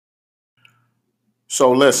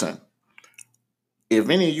So listen, if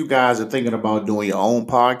any of you guys are thinking about doing your own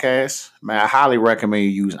podcast, man, I highly recommend you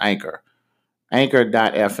use Anchor.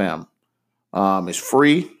 Anchor.fm. It's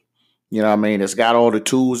free. You know what I mean? It's got all the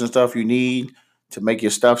tools and stuff you need to make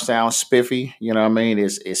your stuff sound spiffy. You know what I mean?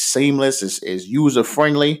 It's seamless. It's user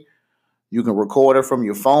friendly. You can record it from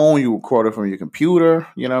your phone. You record it from your computer.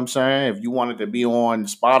 You know what I'm saying? If you wanted to be on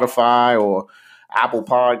Spotify or Apple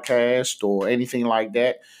Podcast or anything like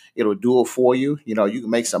that, it'll do it for you. You know, you can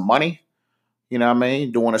make some money. You know what I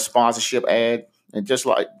mean? Doing a sponsorship ad and just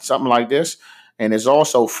like something like this. And it's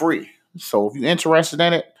also free. So if you're interested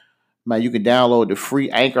in it, man, you can download the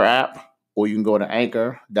free Anchor app or you can go to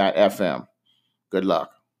anchor.fm. Good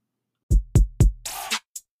luck.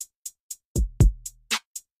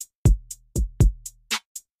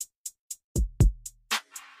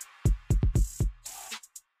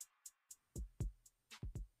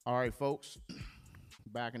 All right, folks.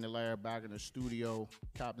 Back in the lab, back in the studio.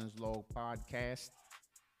 Captain's Log Podcast,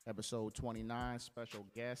 episode 29. Special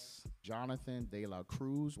guest, Jonathan De La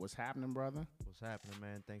Cruz. What's happening, brother? What's happening,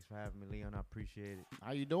 man? Thanks for having me, Leon. I appreciate it.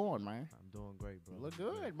 How you doing, man? I'm doing great, bro. Look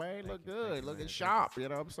good, man. Look you, good. you, Looking man. sharp, you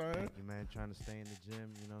know what I'm saying? Thank you, man. Trying to stay in the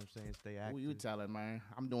gym, you know what I'm saying? Stay active. Who you telling, man?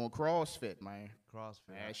 I'm doing CrossFit, man.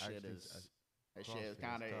 CrossFit. That shit is CrossFit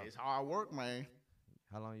kind of is tough. it's hard work, man.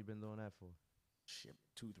 How long you been doing that for? Shit,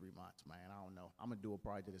 2-3 months, man. I don't know. I'm gonna do it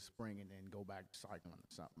probably to the spring and then go back to cycling or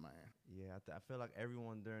something, man. Yeah, I feel like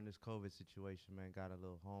everyone during this COVID situation, man, got a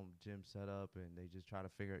little home gym set up and they just try to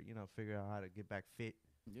figure out how to get back fit.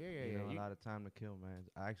 Yeah. A lot of time to kill, man.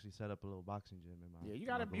 I actually set up a little boxing gym in my You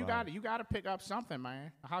gotta pick up something,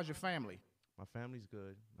 man. How's your family? My family's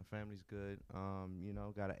good.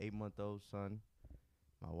 Got an 8-month-old son.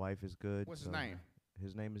 My wife is good. What's his name?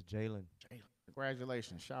 His name is Jalen.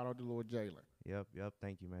 Congratulations. Shout out to little Jalen. Yep.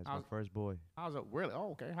 Thank you, man. It's my first boy. How's it really?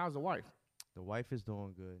 Oh, okay. How's the wife? The wife is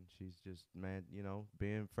doing good. She's just, man,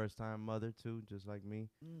 being first-time mother, too, just like me.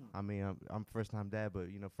 I mean, I'm first-time dad, but,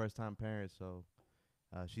 first-time parent, so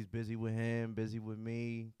she's busy with him, busy with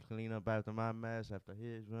me, clean up after my mess, after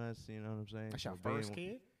his mess, you know what I'm saying? That's your first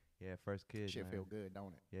kid? Yeah, first kid, Shit man. feel good,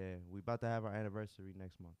 don't it? Yeah, we about to have our anniversary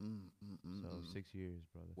next month. So 6 years,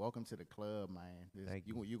 brother. Welcome to the club, man. Thank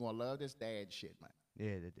you. You're going to love this dad shit, man.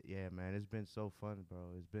 Yeah, man. It's been so fun, bro.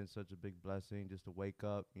 It's been such a big blessing just to wake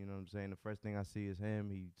up. You know what I'm saying? The first thing I see is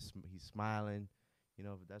him. He's smiling.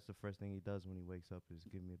 That's the first thing he does when he wakes up is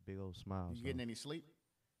give me a big old smile. You getting any sleep?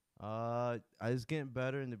 It's getting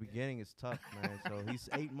better. In the beginning, it's tough, man. So he's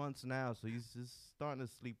 8 months now, so he's just starting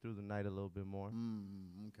to sleep through the night a little bit more.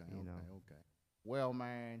 Okay. Well,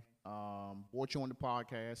 man, brought you on the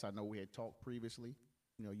podcast. I know we had talked previously.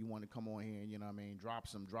 You want to come on here and, drop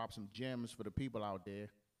some gems for the people out there.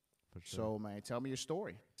 For sure. So, man, tell me your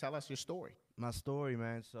story. Tell us your story. My story,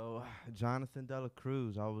 man. So, Jonathan De La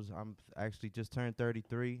Cruz. I'm actually just turned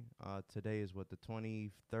 33. Today is the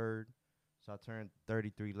 23rd. So I turned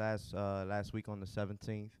 33 last week on the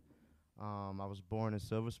 17th. I was born in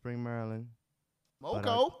Silver Spring, Maryland.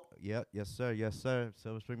 Moco? Yes, sir.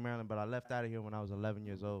 Silver Spring, Maryland. But I left out of here when I was 11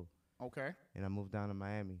 years old. Okay. And I moved down to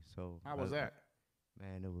Miami. So how was that?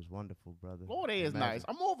 Man, it was wonderful, brother. Florida is nice.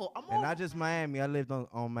 I'm over. And not just Miami. I lived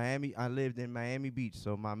on Miami. I lived in Miami Beach.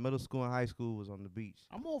 So my middle school and high school was on the beach.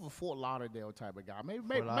 I'm more of a Fort Lauderdale type of guy. Maybe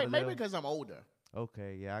because I'm older.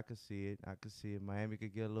 Okay, yeah, I could see it. Miami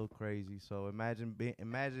could get a little crazy. So imagine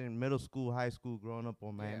middle school, high school, growing up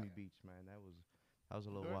on Miami Beach, man. That was a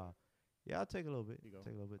little wild. Yeah, I'll take a little bit.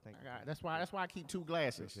 Thank you. That's why I keep 2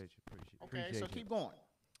 glasses. Appreciate you. So keep going.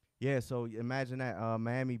 Yeah, so imagine that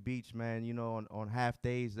Miami Beach, man. On half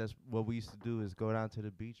days, that's what we used to do is go down to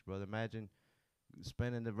the beach, brother. Imagine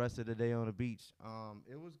spending the rest of the day on the beach.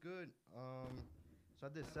 It was good. So I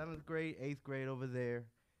did 7th grade, 8th grade over there.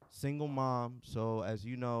 Single mom, so as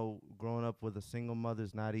you know, growing up with a single mother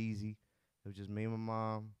is not easy. It was just me and my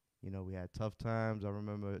mom. We had tough times. I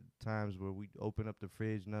remember times where we'd open up the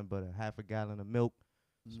fridge, nothing but a half a gallon of milk,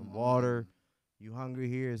 some water. You hungry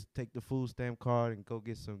here is take the food stamp card and go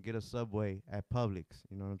get a Subway at Publix.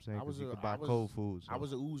 You know what I'm saying? Because you could buy cold food. So. I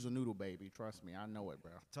was a ooze and noodle baby. Trust me, I know it,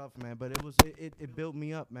 bro. Tough, man, but it built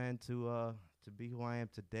me up, man, to be who I am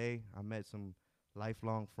today. I met some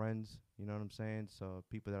lifelong friends, you know what I'm saying? So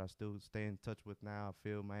people that I still stay in touch with now. I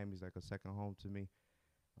feel Miami's like a second home to me.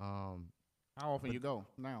 How often you go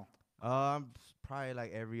now? Probably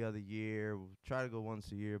like every other year. Try to go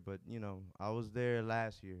once a year, but I was there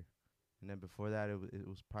last year, and then before that it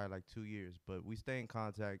was probably like 2 years. But we stay in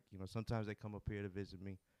contact. Sometimes they come up here to visit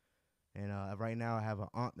me, and right now I have an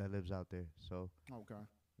aunt that lives out there. So okay.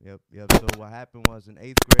 Yep. So what happened was in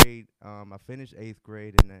 8th grade, I finished 8th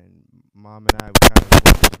grade, and then Mom and I were kind of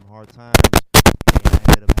going through some hard times.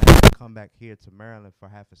 come back here to Maryland for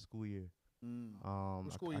half a school year.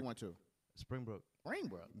 What school you went to? Springbrook.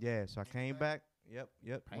 Springbrook. Yeah, so I came back. Yep.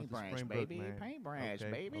 Paint Went to Branch, Springbrook, baby. man. Paint Branch,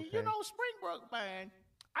 Okay, baby. You okay. know, Springbrook, man.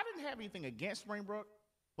 I didn't have anything against Springbrook,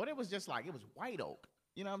 but it was just like, it was White Oak.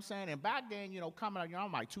 You know what I'm saying? And back then, coming out,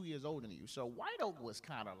 I'm like 2 years older than you. So White Oak was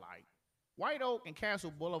kind of like, White Oak and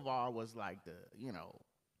Castle Boulevard was like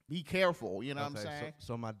be careful. You know what I'm saying?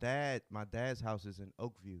 So my dad's house is in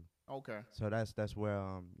Oakview. Okay. So that's where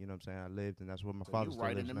you know what I'm saying, I lived, and that's where my father you still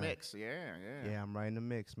right lives in the now. mix. Yeah. Yeah, I'm right in the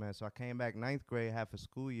mix, man. So I came back ninth grade, half a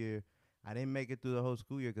school year. I didn't make it through the whole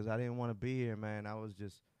school year because I didn't want to be here, man.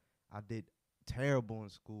 I did terrible in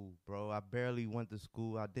school, bro. I barely went to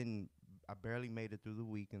school. I barely made it through the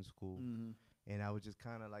week in school. Mm-hmm. And I was just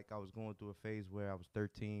kind of like, I was going through a phase where I was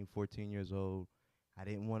 13, 14 years old. I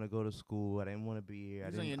didn't want to go to school. I didn't want to be here.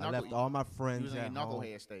 I left all my friends You was in at your home.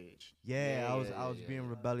 knucklehead stage. Yeah, I was being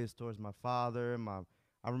rebellious towards my father.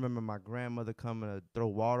 I remember my grandmother coming to throw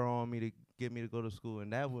water on me to get me to go to school,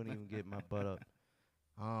 and that wouldn't even get my butt up.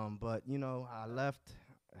 But I left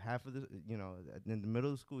half of in the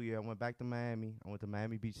middle of the school year. I went back to Miami. I went to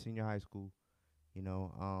Miami Beach Senior High School.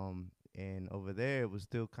 And over there it was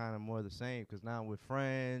still kind of more the same because now we're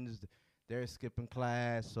friends. They're skipping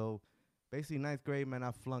class, so basically ninth grade, man,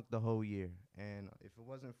 I flunked the whole year. And if it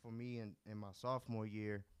wasn't for me in my sophomore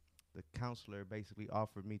year, the counselor basically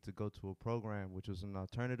offered me to go to a program, which was an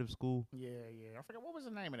alternative school. Yeah. I forgot what was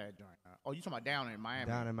the name of that joint. Oh, you talking about down in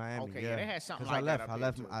Miami? Down in Miami, okay, yeah. They had something 'Cause like that up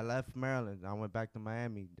there, too. I left Maryland. I went back to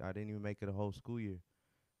Miami. I didn't even make it a whole school year.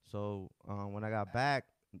 So when I got back,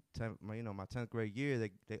 my 10th grade year,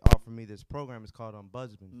 they offered me this program. It's called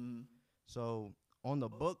Ombudsman. Mm-hmm. So on the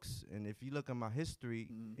books, and if you look at my history,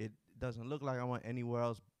 it doesn't look like I went anywhere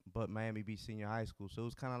else but Miami Beach Senior High School. So it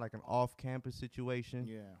was kind of like an off-campus situation.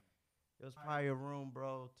 Yeah. It was probably a room,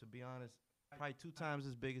 bro, to be honest, probably 2 times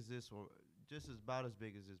as big as this, or just about as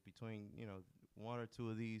big as this, between, 1 or 2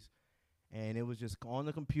 of these. And it was just on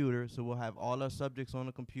the computer, so we'll have all our subjects on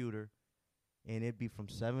the computer, and it'd be from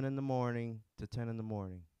 7 in the morning to 10 in the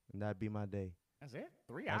morning, and that'd be my day. That's it?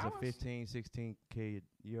 3 hours? As a 15,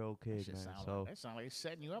 16-year-old kid, man. That sounds like it's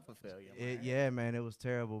setting you up for failure, man. Yeah, man, it was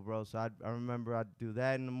terrible, bro. So I remember I'd do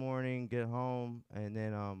that in the morning, get home, and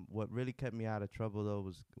then what really kept me out of trouble,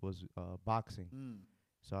 though, was boxing.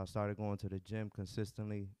 So I started going to the gym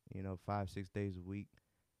consistently, 5-6 days a week.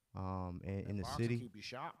 And in the city, keep you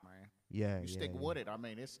sharp, man. Yeah, you stick with it. I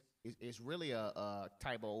mean, it's really a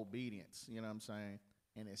type of obedience. You know what I'm saying?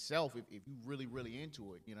 In itself, if you really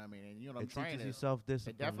into it, you know what I mean. And it teaches you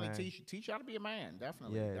self-discipline. It definitely man. teach you how to be a man.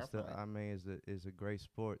 Definitely. Yeah, definitely. it's a great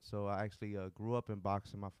sport. So I actually grew up in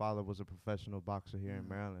boxing. My father was a professional boxer here in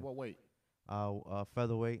Maryland. What weight?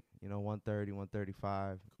 Featherweight, 130,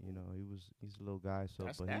 135. He's a little guy, so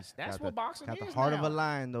that's what boxing got is the heart now. of a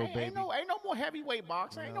lion, though, baby. Ain't no more heavyweight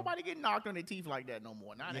boxing. Ain't nobody getting knocked on their teeth like that no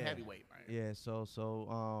more. Not a heavyweight, man. Yeah, so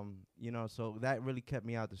that really kept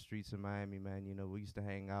me out the streets of Miami, man. We used to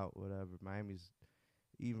hang out, whatever. Miami's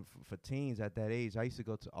even for teens at that age. I used to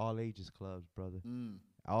go to all ages clubs, brother.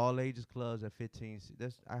 All ages clubs at 15.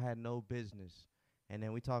 I had no business. And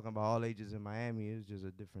then we talking about all ages in Miami. It was just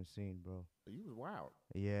a different scene, bro. You was wild.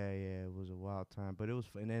 Yeah, it was a wild time. But it was,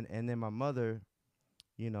 and then my mother,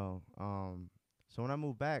 so when I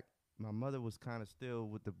moved back, my mother was kind of still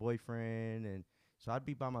with the boyfriend, and so I'd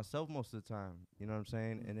be by myself most of the time. You know what I'm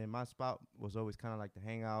saying? And then my spot was always kind of like the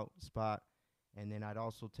hangout spot, and then I'd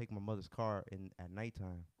also take my mother's car at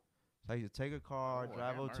nighttime. So I used to take her car,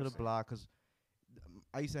 drive over to the block, 'cause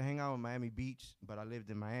I used to hang out in Miami Beach, but I lived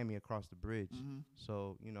in Miami across the bridge.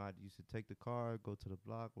 So, I used to take the car, go to the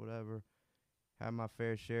block, whatever. Have my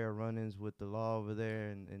fair share of run-ins with the law over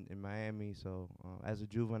there in Miami. So, as a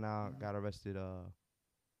juvenile, got arrested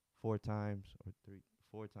 4 times or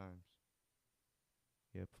 4 times.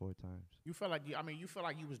 Yep, 4 times. You felt like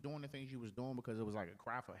you was doing the things you was doing because it was like a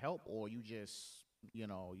cry for help, or you just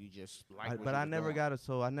like. But I never got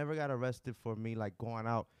arrested for me like going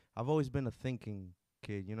out. I've always been a thinking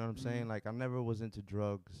kid. You know what I'm saying? Like I never was into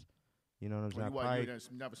drugs. You know what I'm saying?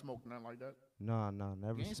 You never smoked nothing like that? No,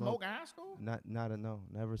 never. You ain't smoke in high school?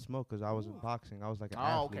 Never smoked because I was in boxing. I was like an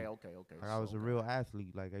athlete. Okay. Like I was a real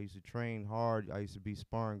athlete. Like I used to train hard. I used to be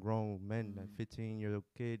sparring grown men. Like 15-year-old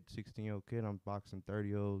kid, 16-year-old kid. I'm boxing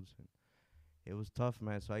 30-year-olds. And it was tough,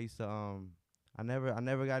 man. So I used to I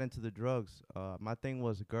never got into the drugs. My thing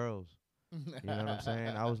was girls. You know what I'm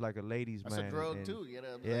saying? I was like a ladies man. That's a drug too, you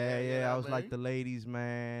know. Yeah. I was like the ladies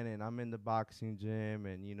man, and I'm in the boxing gym,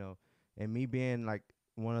 and and me being like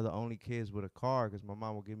one of the only kids with a car, because my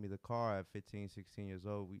mom would give me the car at 15, 16 years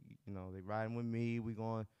old. We, they riding with me. We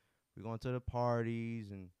going to the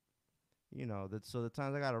parties, and so the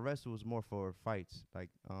times I got arrested was more for fights. Like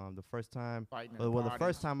the first time, Fighting in the first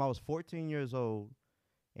parties. time I was 14 years old,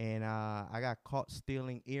 and I got caught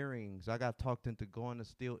stealing earrings. I got talked into going to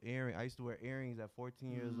steal earrings. I used to wear earrings at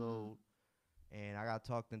 14 years Mm. old, and I got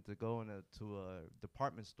talked into going to a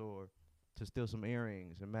department store to steal some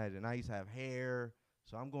earrings. Imagine, I used to have hair,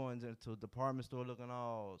 so I'm going to a department store looking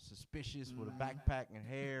all suspicious with a backpack and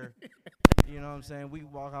hair. You know what I'm saying? We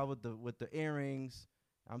walk out with the earrings.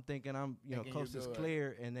 I'm thinking I'm Thinking you're coast is good.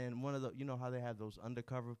 clear, and then one of the how they have those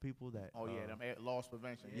undercover people that Oh yeah, them loss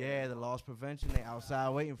prevention. yeah, the loss prevention, they outside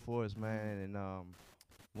waiting for us, man. And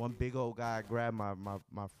one big old guy grabbed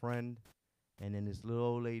my friend, and then this little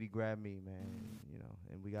old lady grabbed me, man.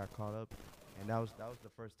 And we got caught up, and that was the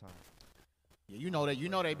first time.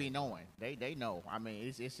 Yeah, they be knowing. They know. I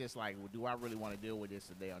mean, it's just like, well, do I really want to deal with this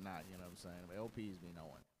today or not? You know what I'm saying? The LPs be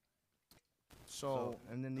knowing. So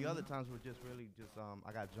and then the other times were just really just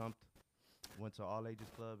I got jumped, went to all ages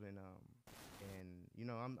club, and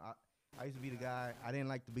I used to be the guy. I didn't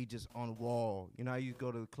like to be just on the wall. I used to go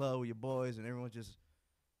to the club with your boys, and everyone's just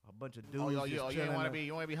a bunch of dudes. you just ain't want to chilling. be,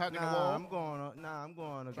 you want to be hugging the Nah, wall. I'm going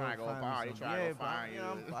to Trying to go go find party, me some. trying to Yeah, go find you.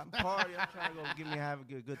 I'm party. I'm trying to go get me have a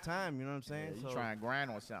good time. You know what I'm saying? Yeah, you So trying to grind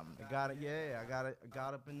on something. I got it. Yeah, I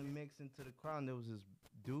got up in the mix into the crowd. And there was this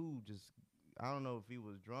dude just. I don't know if he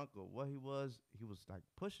was drunk or what he was. He was like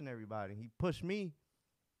pushing everybody. He pushed me,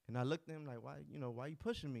 and I looked at him like, why you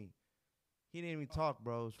pushing me? He didn't even talk,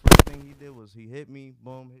 bro. His first thing he did was he hit me,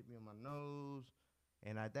 boom, hit me on my nose.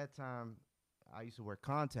 And at that time, I used to wear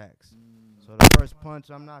contacts. So the first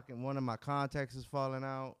punch I'm knocking, one of my contacts is falling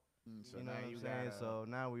out. So You know now what I'm you saying? gotta, So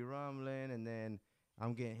now we rumbling, and then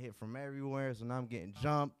I'm getting hit from everywhere. So now I'm getting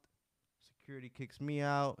jumped. Security kicks me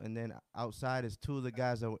out, and then outside is two of the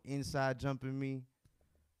guys that were inside jumping me.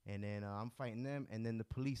 And then I'm fighting them, and then the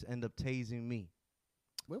police end up tasing me.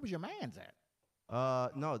 where was your man's at?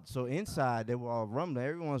 No. So inside they were all rumbling.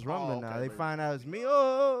 Everyone's rumbling now. Okay, They but find out it's me.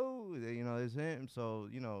 Oh, it's him. So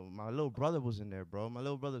my little brother was in there, bro. My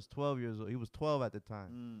little brother's 12 years old. He was 12 at the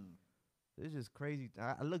time. It's just crazy.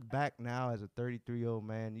 I look back now as a 33-year-old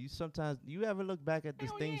man. You ever look back at the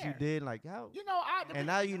Hell things you yeah. did, like how? I And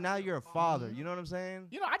now you're a father. You know what I'm saying?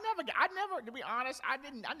 I never, to be honest, I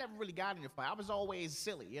never really got in a fight. I was always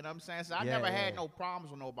silly, you know what I'm saying? So I Yeah, never yeah. had no problems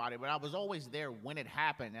with nobody, but I was always there when it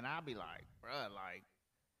happened, and I'd be like, bruh, like,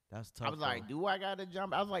 That's tough. I was like, do I gotta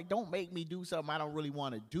jump? I was like, don't make me do something I don't really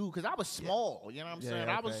want to do, because I was small, you know what I'm saying?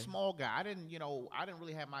 I was a okay. small guy. I didn't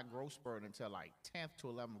really have my growth spurt until like 10th to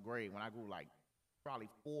 11th grade, when I grew like probably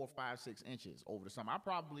 4, 5, 6 inches over the summer. I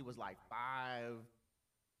probably was like 5'3"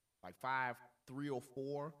 or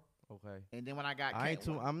 4. Okay. And then when I got,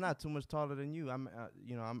 I'm not too much taller than you. I'm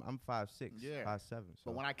 5'6", Yeah. 5'7". So.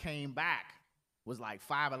 But when I came back, was like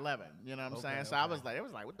 5'11". You know what I'm saying? So I was like, it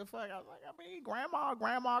was like, what the fuck? I was like, I mean,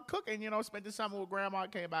 grandma cooking. Spent the summer with grandma.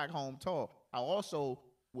 Came back home tall. I also,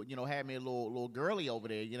 had me a little girly over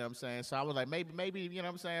there. You know what I'm saying? So I was like, maybe, you know what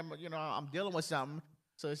I'm saying? I'm dealing with something.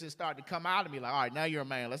 So it just started to come out of me like, all right, now you're a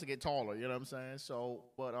man. Let's get taller. You know what I'm saying? So,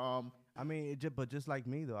 but I mean, but just like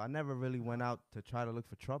me though, I never really went out to try to look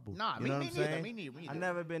for trouble. Nah, you know what I'm saying? Me neither. I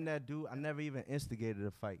never been that dude. I never even instigated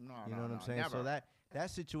a fight. No, you know what I'm saying? never. So that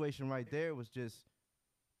situation right there was just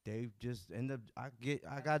they just end up.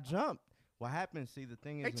 I got jumped. What happened? See, the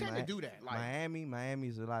thing is, They tend to do that. Like,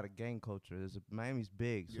 Miami's a lot of gang culture. Miami's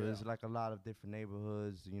big, so there's like a lot of different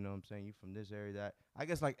neighborhoods. You know what I'm saying? You from this area, that I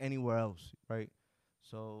guess like anywhere else, right?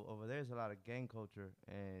 So over there's a lot of gang culture,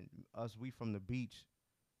 and we from the beach,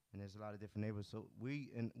 and there's a lot of different neighborhoods. So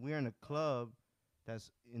we're in a club that's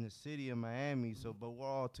in the city of Miami. So, but we're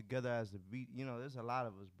all together as the beach. There's a lot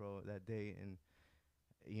of us, bro, that day, and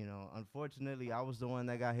unfortunately, I was the one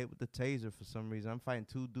that got hit with the taser for some reason. I'm fighting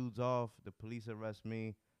two dudes off. The police arrest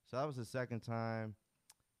me. So that was the second time.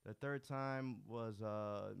 The third time was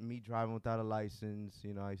me driving without a license.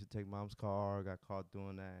 I used to take mom's car. Got caught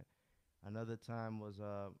doing that. Another time was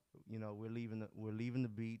we're leaving the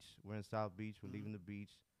beach. We're in South Beach. We're leaving the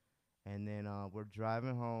beach, and then we're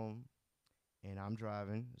driving home, and I'm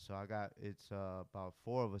driving. So it's about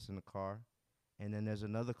 4 of us in the car, and then there's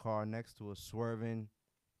another car next to us swerving,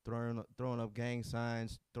 throwing up gang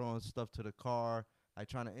signs, throwing stuff to the car, like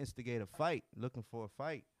trying to instigate a fight, looking for a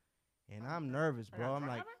fight. And I'm nervous, bro. I'm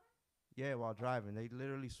like, yeah, while driving, they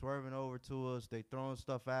literally swerving over to us. They throwing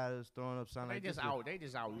stuff at us, throwing up signs. They just out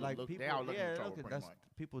like look, people. they out looking Yeah, trouble, look, pretty that's much.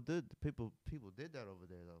 people did that over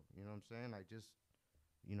there though. You know what I'm saying? Like just,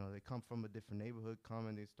 they come from a different neighborhood, they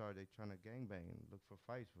trying to gangbang and look for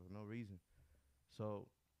fights for no reason. So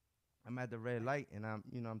I'm at the red light, and I'm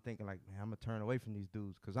thinking like, man, I'm gonna turn away from these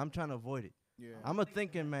dudes because I'm trying to avoid it. Yeah. I'm a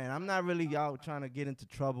thinking man. I'm not really out trying to get into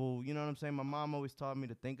trouble. You know what I'm saying? My mom always taught me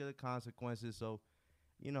to think of the consequences. So,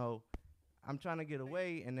 you know, I'm trying to get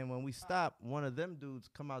away. And then when we stop, one of them dudes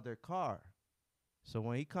come out their car. So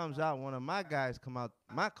when he comes out, one of my guys come out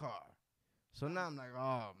my car. So now I'm like,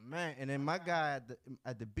 oh man. And then my guy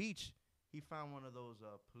at the beach, he found one of those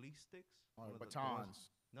police sticks. Oh, One of batons.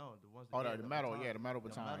 No, the ones. Oh, Yeah, the metal. baton. Yeah, the metal The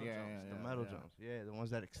baton. metal Yeah, jumps. yeah, The metal yeah. jumps. Yeah, the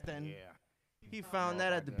ones that extend. Yeah. He found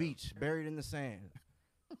that at the Yeah. beach, buried in the sand.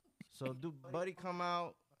 So buddy come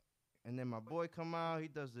out, and then my boy come out. He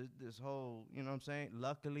does this whole, you know what I'm saying?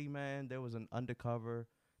 Luckily, man, there was an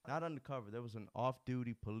not undercover. There was an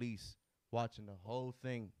off-duty police watching the whole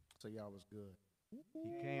thing. So y'all was good. He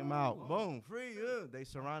came out, boom, free. They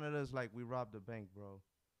surrounded us like we robbed a bank, bro.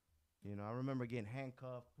 You know, I remember getting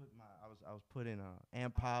handcuffed. I was put in a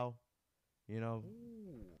AMPOW, you know.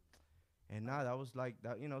 Ooh. And now that was like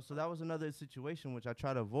that, you know. So that was another situation which I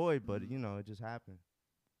try to avoid, but you know, it just happened.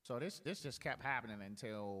 So this just kept happening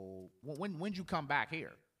until when'd you come back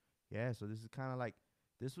here? Yeah. So this is kind of like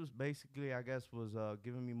this was basically, I guess, was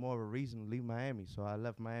giving me more of a reason to leave Miami. So I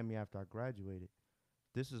left Miami after I graduated.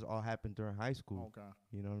 This is all happened during high school. Okay.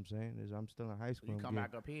 You know what I'm saying? I'm still in high school. So you come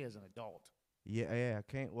back up here as an adult. Yeah.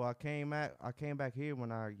 I came back here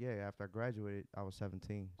when after I graduated, I was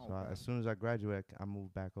 17. So Okay. as soon as I graduated, I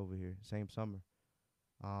moved back over here, same summer.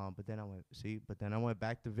 But then I went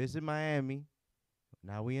back to visit Miami.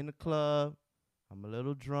 Now we in the club. I'm a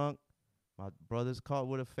little drunk. My brother's caught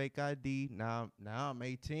with a fake ID. Now I'm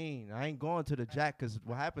 18. I ain't going to the jack because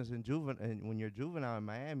what happens when you're juvenile in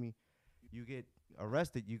Miami, you get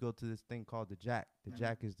arrested. You go to this thing called the jack. The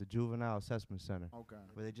jack is the Juvenile Assessment Center. Okay.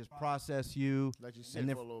 Where they just process you. Let you sit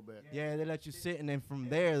for a little bit. Yeah, they let you sit, and then from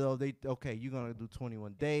there though, you're gonna do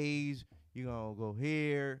 21 days. You're gonna go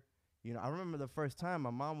here. You know, I remember the first time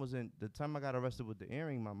the time I got arrested with the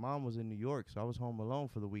earring, my mom was in New York, so I was home alone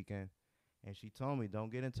for the weekend. And she told me,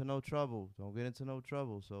 don't get into no trouble. Don't get into no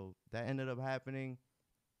trouble. So that ended up happening.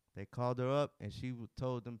 They called her up, and she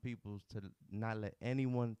told them people to not let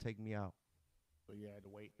anyone take me out. So you had to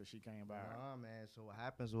wait till she came back. Nah, man. So what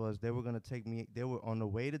happens was they were on the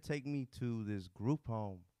way to take me to this group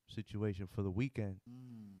home situation for the weekend.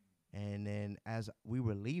 And then as we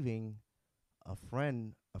were leaving, a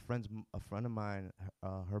friend of mine,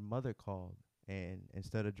 her mother called, and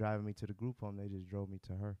instead of driving me to the group home, they just drove me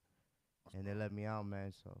to her, and they let me out,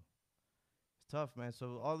 man. So it's tough, man.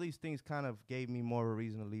 So all these things kind of gave me more of a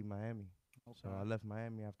reason to leave Miami. Okay. So I left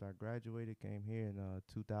Miami after I graduated, came here in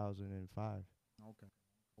 2005. Okay.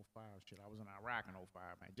 05, shit. I was in Iraq in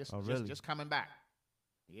 05, man. Really? Just coming back.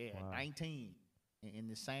 Yeah, Wow. 19 in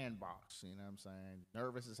the sandbox. You know what I'm saying?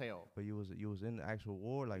 Nervous as hell. But you was in the actual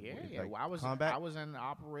war, like Yeah. like Well, combat? I was in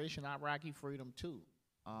Operation Iraqi Freedom too.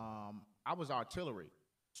 I was artillery,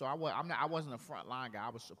 so I wasn't a front line guy. I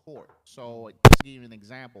was support. So just to give you an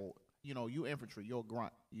example, you know, you infantry, you're a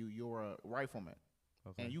grunt, you're a rifleman,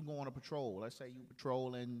 Okay. and you go on a patrol. Let's say you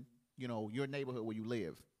patrolling, you know, your neighborhood where you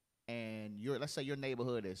live, and let's say your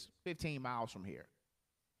neighborhood is 15 miles from here.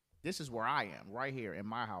 This is where I am, right here in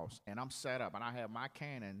my house, and I'm set up, and I have my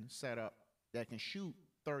cannon set up that can shoot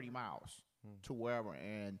 30 miles to wherever,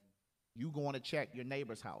 and you going to check your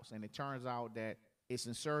neighbor's house, and it turns out that it's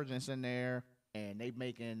insurgents in there, and they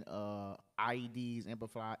making IEDs,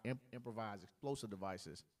 improvised explosive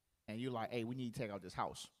devices, and you're like, hey, we need to take out this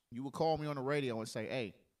house. You would call me on the radio and say,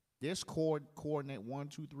 hey, this coordinate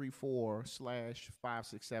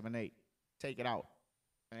 1234/5678, take it out,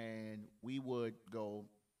 and we would go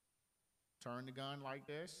turn the gun like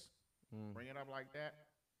this, bring it up like that,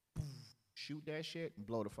 shoot that shit, and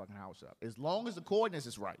blow the fucking house up. As long as the coordinates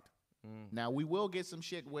is right. Now, we will get some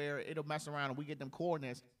shit where it'll mess around and we get them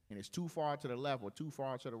coordinates and it's too far to the left or too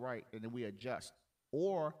far to the right, and then we adjust.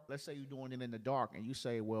 Or let's say you're doing it in the dark and you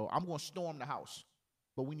say, well, I'm going to storm the house,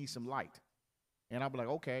 but we need some light. And I'll be like,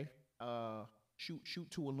 okay, shoot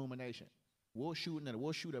to illumination. We'll shoot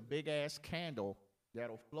a big-ass candle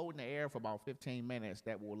that'll float in the air for about 15 minutes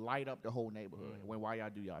that will light up the whole neighborhood while y'all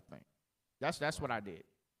do y'all thing. That's what I did.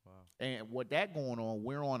 Wow. And with that going on,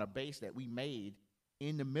 we're on a base that we made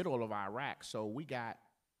in the middle of Iraq. So we got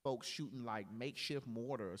folks shooting like makeshift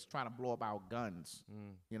mortars, trying to blow up our guns.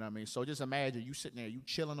 You know what I mean? So just imagine you sitting there, you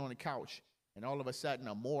chilling on the couch, and all of a sudden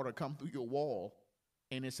a mortar come through your wall,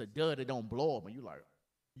 and it's a dud that don't blow up, and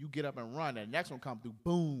you get up and run, and the next one come through,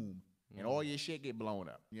 boom, and all your shit get blown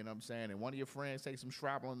up. You know what I'm saying? And one of your friends takes some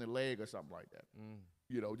shrapnel in the leg or something like that.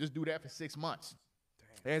 You know, just do that for 6 months.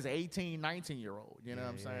 As an 18, 19-year-old, you know what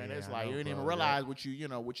I'm saying? It's I like know, you didn't even bro. realize what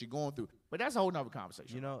what you're going through. But that's a whole nother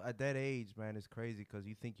conversation. You know, at that age, man, it's crazy because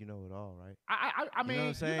you think you know it all, right? I You know what I'm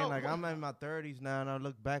mean, saying? Like I'm in my 30s now, and I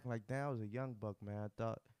look back like, damn, I was a young buck, man.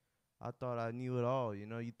 I thought I knew it all. You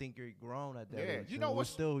know, you think you're grown at that age. You know we're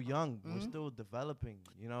still young. Mm-hmm. We're still developing.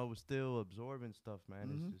 You know, we're still absorbing stuff, man.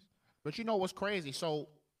 Mm-hmm. It's just. But you know what's crazy? So,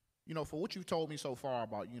 for what you've told me so far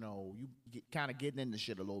about, you kind of getting into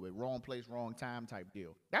shit a little bit, wrong place, wrong time type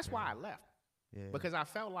deal. That's why I left. Yeah. Because I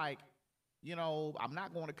felt like, I'm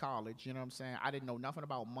not going to college. You know what I'm saying? I didn't know nothing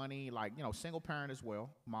about money. Like, single parent as well,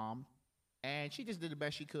 mom. And she just did the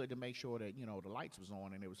best she could to make sure that, the lights was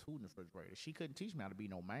on and there was food in the refrigerator. She couldn't teach me how to be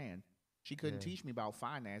no man. She couldn't teach me about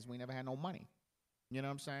finance. We never had no money. You know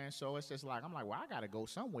what I'm saying? So it's just like, I'm like, well, I got to go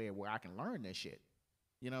somewhere where I can learn this shit.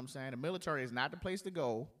 You know what I'm saying? The military is not the place to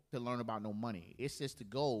go to learn about no money. It's just to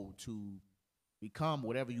go to become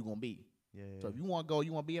whatever you're going to be. Yeah. So if you want to go,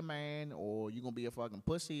 you want to be a man, or you're going to be a fucking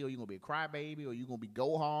pussy, or you're going to be a crybaby, or you're going to be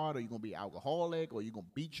go hard, or you're going to be alcoholic, or you're going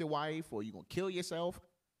to beat your wife, or you're going to kill yourself,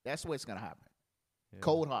 that's what's going to happen. Yeah.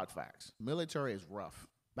 Cold hard facts. Military is rough.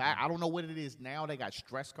 I don't know what it is now. They got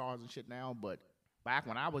stress cards and shit now, but back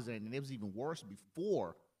when I was in, and it was even worse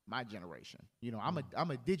before my generation. I'm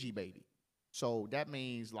a digi baby. So that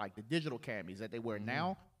means like the digital camis that they wear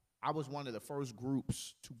now, I was one of the first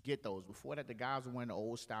groups to get those. Before that, the guys were wearing the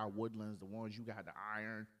old style Woodlands, the ones you got the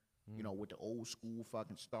iron, with the old school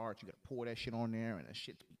fucking starch. You got to pour that shit on there and the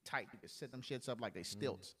shit to be tight. You can set them shits up like they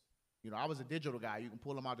stilts. I was a digital guy. You can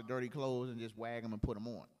pull them out the dirty clothes and just wag them and put them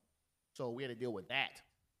on. So we had to deal with that.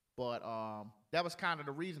 But that was kind of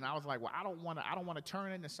the reason. I was like, well, I don't want to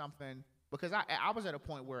turn into something, because I was at a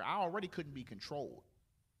point where I already couldn't be controlled.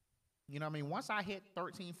 You know what I mean? Once I hit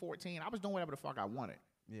 13, 14, I was doing whatever the fuck I wanted.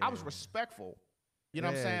 Yeah. I was respectful. You know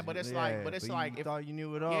what I'm saying? But it's like, you thought you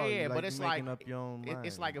knew it all. Yeah, but it's like up your own mind,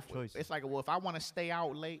 it's like well, if I want to stay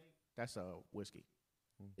out late, that's a whiskey.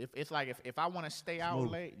 If I want to stay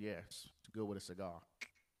out late, yes, it's good with a cigar.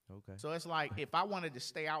 Okay. So it's like, if I wanted to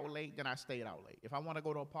stay out late, then I stayed out late. If I want to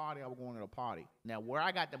go to a party, I was going to a party. Now, where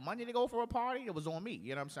I got the money to go for a party, it was on me. You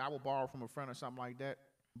know what I'm saying? I would borrow from a friend or something like that.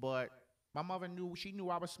 But my mother she knew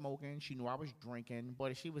I was smoking. She knew I was drinking.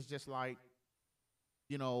 But she was just like,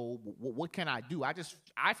 what can I do? I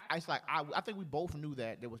think we both knew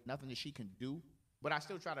that there was nothing that she can do. But I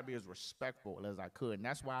still try to be as respectful as I could. And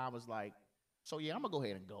that's why I was like, so yeah, I'm gonna go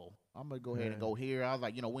ahead and go. I'm gonna go ahead and go here. I was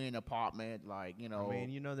like, we're in an apartment, like, I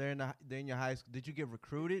mean, they're in your high school. Did you get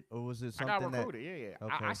recruited, or was it something? I got recruited. Yeah.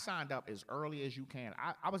 Okay. I signed up as early as you can.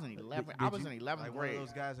 I was in 11. I was in 11th like grade. One of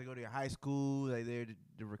those guys that go to your high school, they there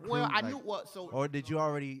to recruit. Well, I knew what. So, or did you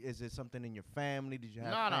already? Is it something in your family? Did you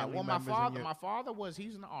have? No. Well, my father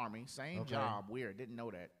he's in the Army, same job. Weird, didn't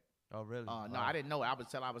know that. Oh, really? No, I didn't know. I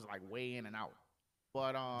was like way in and out.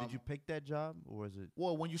 But did you pick that job, or was it?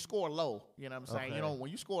 Well, when you score low, you know what I'm saying. Okay. When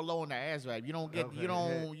you score low in the ASVAB, you don't get you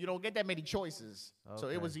don't get that many choices. Okay. So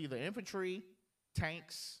it was either infantry,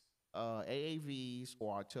 tanks, AAVs,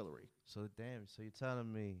 or artillery. So damn. So you're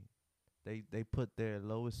telling me they put their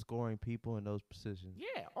lowest scoring people in those positions?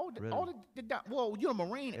 Yeah. Really? Well,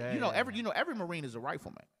 Marine. Yeah, every Marine is a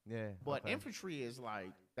rifleman. Yeah. But infantry is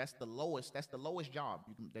like that's the lowest job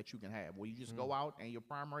that you can have. Where you just go out and your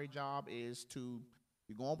primary job is to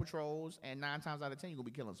you go on patrols, and 9 times out of 10 you're gonna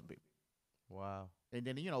be killing some people. Wow. And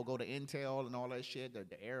then go to intel and all that shit.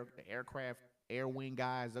 The aircraft, air wing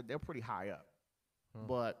guys, they're pretty high up.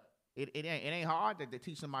 But it ain't hard to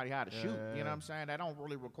teach somebody how to shoot. You know what I'm saying? That don't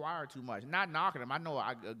really require too much. Not knocking them. I know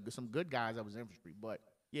some good guys that was infantry, but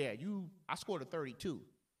yeah, I scored a 32.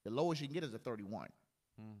 The lowest you can get is a 31.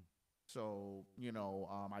 So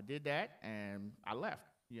I did that and I left.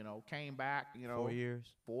 Came back. 4 years.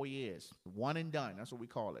 4 years. One and done. That's what we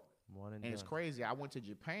call it. One and done. And it's crazy. I went to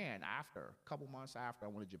Japan a couple months after I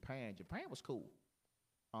went to Japan. Japan was cool.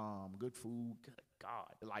 Good food. Good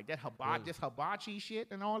God, like that hibachi shit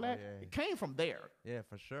and all that. Yeah. It came from there. Yeah,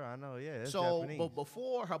 for sure. I know. Yeah. So, Japanese. but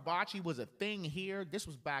before hibachi was a thing here, this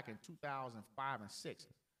was back in 2005 and 6.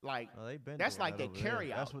 Like that's like their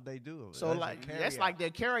carry out. That's what they do. So that's like their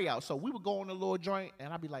carry out. So we would go on a little joint,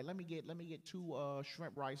 and I'd be like, let me get 2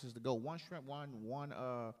 shrimp rices to go. 1 shrimp, one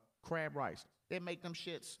crab rice. They make them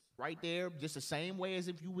shits right there, just the same way as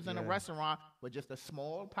if you was in a restaurant, but just a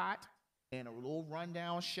small pot and a little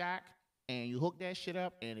rundown shack, and you hook that shit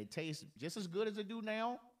up, and it tastes just as good as it do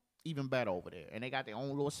now, even better over there. And they got their own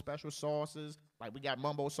little special sauces. Like we got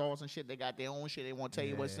mumbo sauce and shit. They got their own shit. They won't tell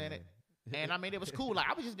you what's in it. And I mean, it was cool. Like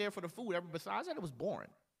I was just there for the food. Besides that, it was boring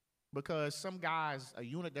because some guys, a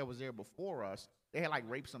unit that was there before us, they had like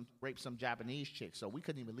raped some Japanese chicks, so we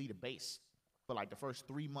couldn't even leave the base for like the first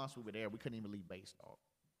 3 months we were there, we couldn't even leave base, dog.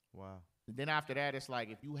 Wow. And then after that, it's like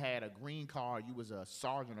if you had a green card, you was a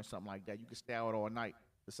sergeant or something like that, you could stay out all night.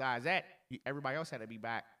 Besides that, everybody else had to be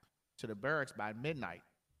back to the barracks by midnight.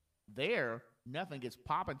 There, nothing gets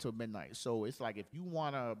popping till midnight. So it's like if you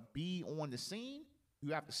want to be on the scene,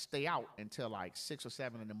 you have to stay out until like 6 or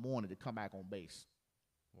 7 in the morning to come back on base.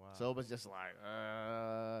 Wow. So it was just like,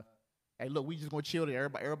 hey, look, we just going to chill there.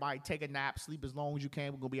 Everybody take a nap, sleep as long as you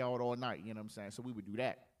can. We're going to be out all night. You know what I'm saying? So we would do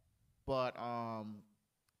that. But, I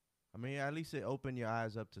mean, at least it opened your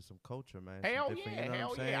eyes up to some culture, man. Hell yeah,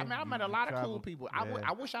 hell yeah. I mean, I met a lot of cool people. Yeah.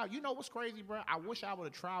 I wish you know what's crazy, bro? I wish I would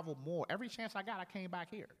have traveled more. Every chance I got, I came back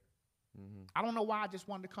here. Mm-hmm. I don't know why I just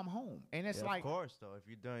wanted to come home. And it's like, of course, though. If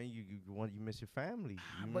you're done, you miss your family.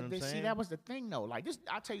 You know but what I'm saying? See, that was the thing, though. Like this,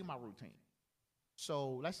 I'll tell you my routine.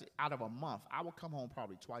 So let's say out of a month, I would come home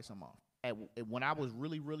probably twice a month. And when I was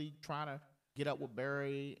really, really trying to get up with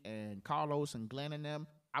Barry and Carlos and Glenn and them,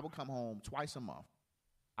 I would come home twice a month.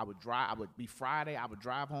 I would be Friday. I would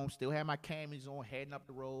drive home, still have my camis on, heading up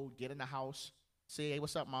the road, get in the house, say, hey,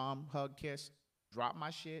 what's up, Mom? Hug, kiss, drop my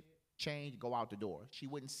shit, change, go out the door. She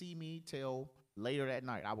wouldn't see me till later that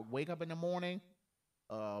night. I would wake up in the morning,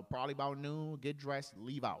 probably about noon, get dressed,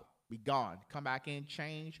 leave out, be gone, come back in,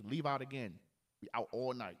 change, leave out again, be out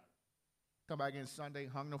all night. Come back in Sunday,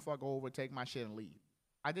 hung the fuck over, take my shit and leave.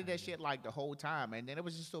 I did that shit like the whole time, and then it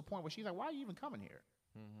was just to a point where she's like, why are you even coming here?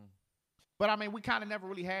 Mm-hmm. But, I mean, we kind of never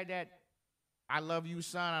really had that I love you,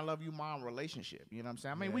 son, I love you, mom relationship. You know what I'm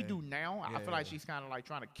saying? I mean, we do now. I feel like she's kind of like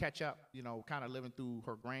trying to catch up, you know, kind of living through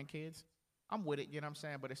her grandkids. I'm with it, you know what I'm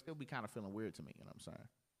saying? But it still be kind of feeling weird to me, you know what I'm saying?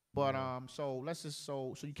 But, so let's just,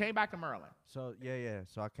 so you came back to Maryland. So, yeah.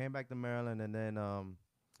 So I came back to Maryland, and then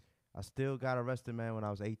I still got arrested, man, when I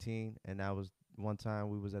was 18. And that was one time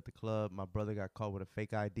we was at the club. My brother got caught with a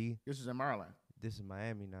fake ID. This is in Maryland. This is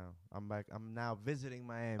Miami now. I'm back. I'm now visiting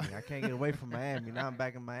Miami. I can't get away from Miami. Now I'm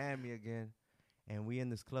back in Miami again. And we in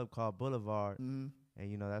this club called Boulevard. Mm-hmm.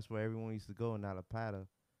 And, you know, that's where everyone used to go in Alapata.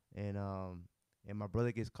 And my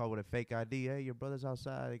brother gets caught with a fake ID. Hey, your brother's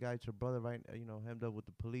outside. They got your brother right, you know, hemmed up with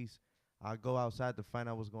the police. I go outside to find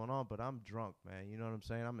out what's going on, but I'm drunk, man. You know what I'm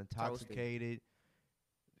saying? I'm intoxicated.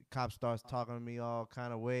 The cop starts talking to me all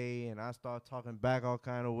kind of way, and I start talking back all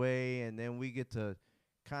kind of way. And then we get to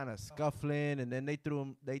kind of scuffling, and then they throw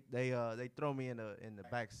me in the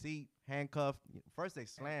back seat, handcuffed. First they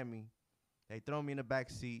slam me, they throw me in the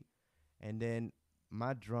back seat, and then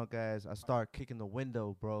my drunk ass, I start kicking the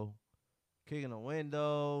window, bro,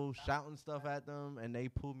 shouting stuff at them, and they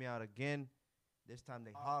pulled me out again. This time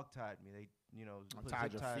they hog-tied me. They, you know,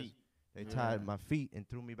 tied your feet. They tied my feet and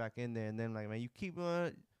threw me back in there, and then like, man, you keep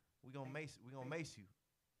on, we gonna mace you.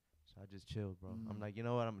 So I just chilled, bro. I'm like, you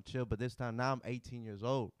know what? I'm gonna chill. But this time, now I'm 18 years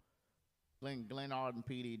old. Glenn Arden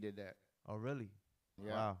PD did that. Oh, really?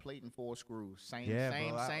 Yeah. Wow. Plate and 4 screws. Same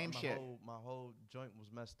shit. My whole joint was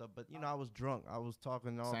messed up. But, you know, I was drunk. I was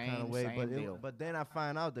talking all Same- kind of way. same But deal. then I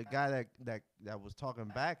find out the guy that was talking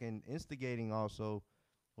back and instigating also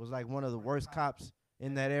was like one of the worst cops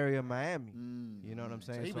in that area of Miami. You know what I'm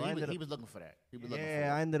saying? So he was looking for that.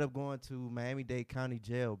 I ended up going to Miami-Dade County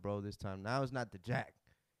Jail, bro, this time. Now it's not the Jack.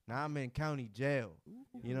 Now I'm in county jail.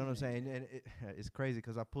 You know what I'm saying? And it's crazy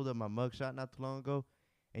because I pulled up my mugshot not too long ago,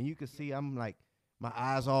 and you can see I'm like, my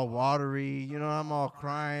eyes all watery. You know, I'm all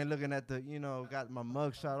crying, looking at the, you know, got my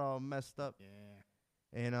mugshot all messed up. Yeah.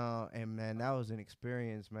 And man, that was an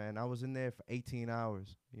experience, man. I was in there for 18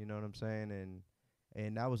 hours. You know what I'm saying?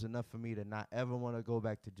 And that was enough for me to not ever want to go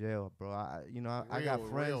back to jail, bro. I got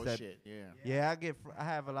friends that, shit,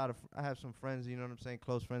 I have some friends, you know what I'm saying,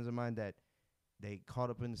 close friends of mine that they caught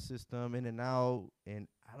up in the system, in and out, and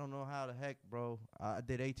I don't know how the heck, bro. I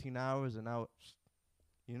did 18 hours, and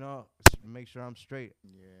you know, make sure I'm straight.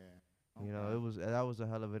 Yeah. You know, that was a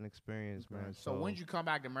hell of an experience, man. So when did you come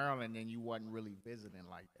back to Maryland and you wasn't really visiting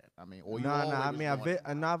like that? I mean, or you I mean,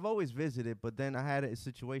 I've always visited, but then I had a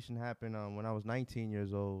situation happen when I was 19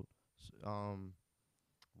 years old,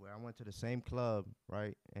 where I went to the same club,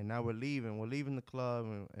 right? And now we're leaving the club,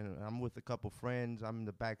 and I'm with a couple friends. I'm in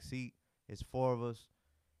the back seat. It's 4 of us,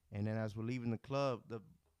 and then as we're leaving the club,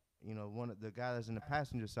 one of the guy that's in the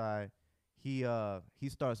passenger side, he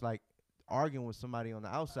starts like arguing with somebody on the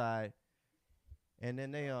outside, and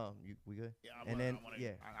then they we good?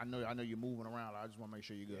 Yeah, I know you're moving around. I just want to make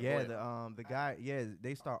sure you're good. Yeah, the guy,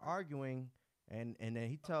 they start arguing, and then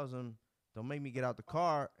he tells him, "Don't make me get out the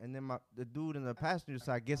car." And then the dude in the passenger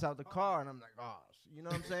side gets out the car, and I'm like, "Oh," you know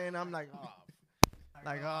what I'm saying? I'm like, "Oh."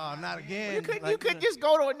 Like, oh, not again. You could just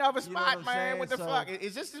go to another you know spot, man. saying? What the fuck?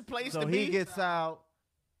 Is this the place to be? So he gets out.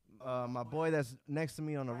 My boy that's next to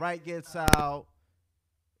me on the right gets out.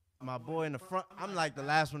 my boy in the front. I'm like the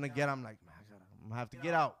last one to get. I'm like, man, I'm gonna have to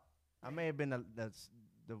get out. I may have been the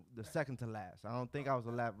second to last. I don't think I was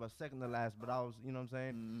the last, but second to last. But I was, you know what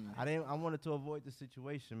I'm saying. I wanted to avoid the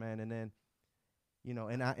situation, man. And then,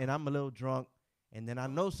 and I'm a little drunk. And then I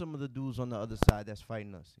know some of the dudes on the other side that's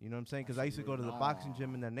fighting us. You know what I'm saying? Because I used to go to the boxing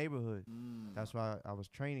gym in that neighborhood. That's why I was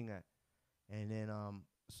training at. And then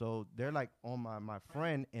so they're like on my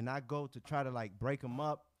friend, and I go to try to like break them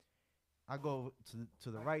up. I go to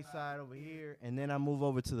the right side over here, and then I move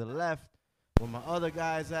over to the left where my other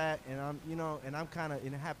guys at, and I'm kind of,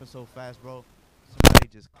 and it happened so fast, bro. Somebody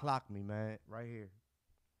just clocked me, man, right here.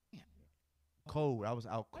 Cold. I was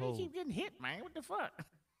out cold. Why you keep getting hit, man? What the fuck?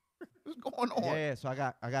 What's going on? Yeah, so I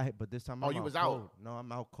got hit, but this time I'm you out was cold. out? No,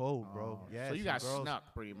 I'm out cold, bro. Yeah. So you got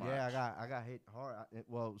snuck pretty much. Yeah, I got hit hard.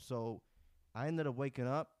 So I ended up waking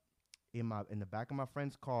up in the back of my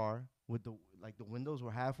friend's car with the windows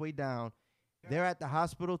were halfway down. They're at the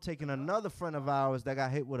hospital taking another friend of ours that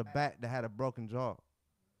got hit with a bat that had a broken jaw.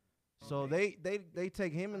 So they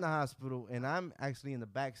take him in the hospital, and I'm actually in the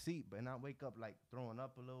back seat, and I wake up like throwing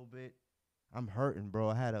up a little bit. I'm hurting, bro.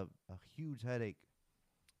 I had a huge headache.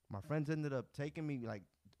 My friends ended up taking me, like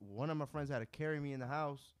one of my friends had to carry me in the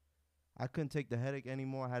house. I couldn't take the headache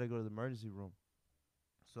anymore. I had to go to the emergency room.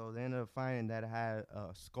 So they ended up finding that I had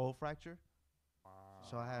a skull fracture.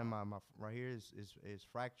 So I had my right here is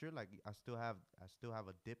fractured. Like I still have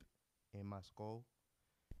a dip in my skull,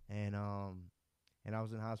 and I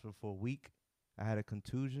was in the hospital for a week. I had a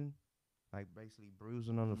contusion, like basically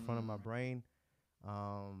bruising on the front of my brain,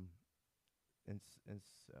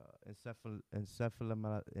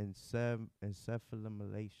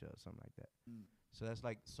 encephalomalacia or something like that. So that's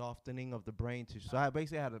like softening of the brain tissue. So I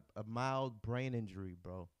basically had a mild brain injury,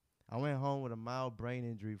 bro. I went home with a mild brain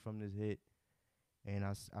injury from this hit. And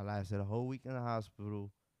I lasted a whole week in the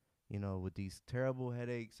hospital, with these terrible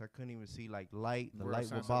headaches. I couldn't even see like light. The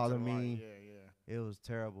light would bother me. Yeah. It was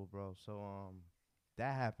terrible, bro. So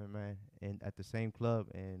that happened, man, and at the same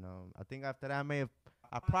club. And I think after that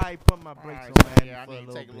I probably put my brakes on Miami I for need a to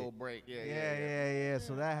little take bit. a little break. Yeah.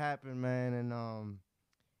 So that happened, man,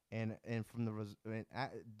 and from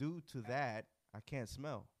due to that, I can't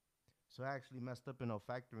smell. So I actually messed up an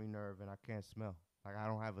olfactory nerve, and I can't smell. Like I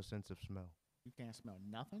don't have a sense of smell. You can't smell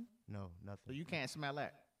nothing? No, nothing. So you can't smell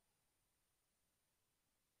that?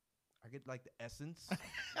 I get like the essence.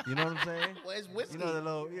 You know what I'm saying? Well, it's whiskey. The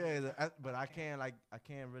little, but I can't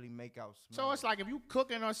really make out smell. So it's like if you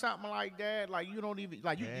cooking or something like that, like you don't even,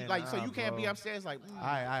 like you, so you can't be upstairs like. All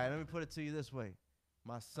right, let me put it to you this way.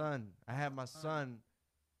 I had my son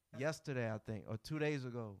yesterday, I think, or 2 days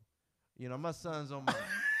ago. My son's on my.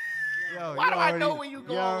 Why do I know where you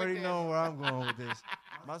going? You already know where I'm going with this.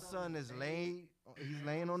 My son he's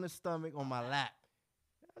laying on his stomach on my lap.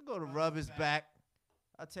 I go to rub his back.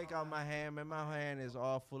 I take out my hand, and my hand is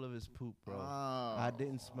all full of his poop, bro. I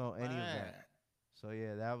didn't smell any of that. So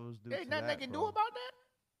yeah, that was due to that. Ain't nothing they can do about that?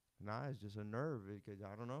 Nah, it's just a nerve. I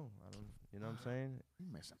don't know. You know what I'm saying? You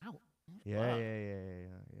missing out. Yeah.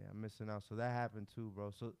 I'm missing out. So that happened too,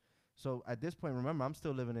 bro. So at this point, remember, I'm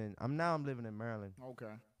living in Maryland.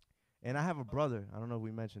 Okay. And I have a brother. I don't know if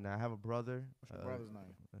we mentioned that. I have a brother. What's your brother's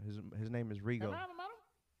name? His name is Rigo. Have I ever met him?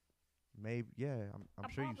 Maybe, yeah. I'm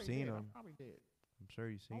sure you've seen him. I probably did. I'm sure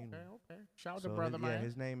you've seen him. Okay. Shout out to brother, man. Yeah,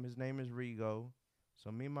 his name is Rigo.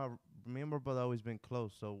 So me and my brother always been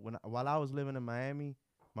close. So while I was living in Miami,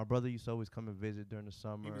 my brother used to always come and visit during the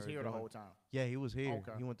summer. He was here the whole time. Yeah, he was here.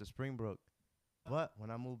 Okay. He went to Springbrook. But when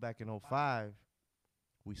I moved back in 2005,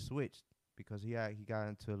 we switched because he got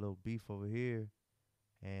into a little beef over here,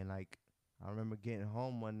 and like I remember getting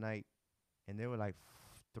home one night, and there were like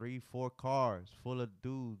 3-4 cars full of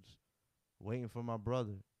dudes waiting for my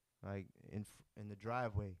brother, like in the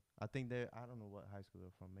driveway. I think I don't know what high school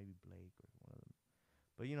they're from, maybe Blake or one of them.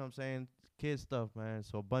 But you know what I'm saying? Kid stuff, man.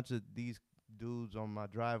 So a bunch of these dudes on my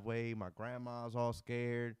driveway. My grandma's all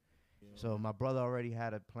scared. Yeah. So my brother already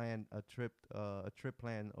had a trip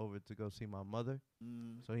planned over to go see my mother.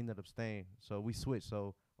 So he ended up staying. So we switched.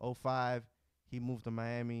 So 2005, he moved to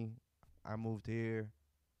Miami. I moved here.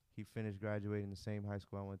 He finished graduating the same high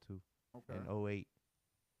school I went to in 2008.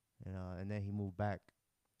 And then he moved back.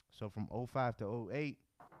 So from 2005 to 2008,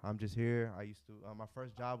 I'm just here. I used to my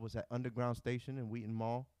first job was at Underground Station in Wheaton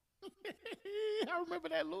Mall. I remember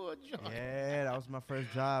that little joint. Yeah, that was my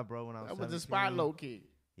first job, bro, when I was 17. That was a spot low kid.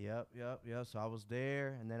 Yep. So I was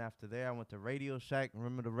there, and then after there, I went to Radio Shack.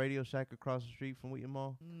 Remember the Radio Shack across the street from Wheaton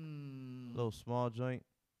Mall? Little small joint.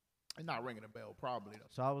 It's not ringing a bell, probably, though.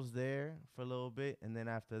 So I was there for a little bit, and then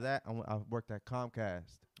after that, I worked at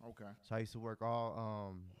Comcast. Okay. So I used to work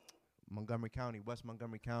all Montgomery County, West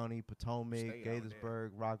Montgomery County, Potomac, Stay out there.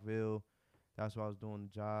 Gaithersburg, Rockville. That's where I was doing the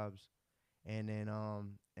jobs. And then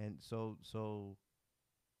and so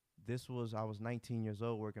this was I was 19 years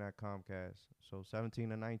old working at Comcast. So 17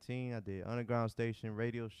 to 19, I did Underground Station,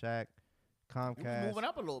 Radio Shack, You was Comcast. moving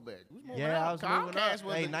up a little bit. You was moving Yeah, up. I was moving Comcast up.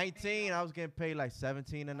 was Hey, the- 19, I was getting paid like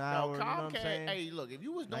 17 an Yo, hour. You know what I'm Comcast. saying? Hey, look, if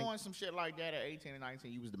you was Nin- doing some shit like that at 18 and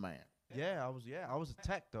 19, you was the man. Yeah, I was a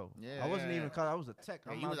tech though. Yeah, I wasn't yeah. even cause I was a tech.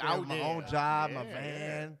 Yeah, I'm you out was there out with my there. own job, my Yeah,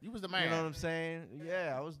 van. yeah. You was the man. You know what I'm saying?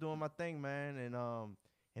 Yeah, I was doing my thing, man, and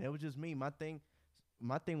it was just me. My thing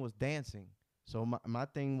was dancing. So my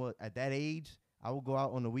thing was at that age, I would go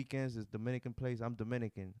out on the weekends. It's Dominican place. I'm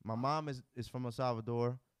Dominican. My mom is from El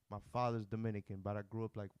Salvador. My father's Dominican, but I grew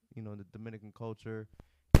up like in the Dominican culture,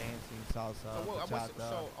 dancing, salsa,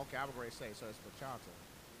 bachata. Okay, I was going to say, so it's bachata.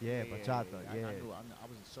 Yeah, bachata. Yeah. I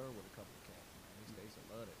was in serve with a couple of cats. Man. They used to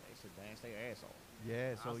love it. They used to dance their ass off.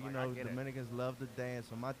 Yeah, I so was like, I get it. Dominicans love to dance.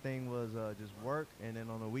 So my thing was just work, and then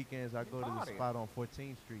on the weekends I go to the party. spot on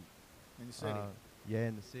 14th Street. In the city. Yeah,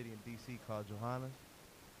 in the city in DC called Johanna's.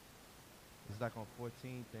 It's like on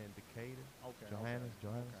 14th and Decatur. Okay. Johanna's.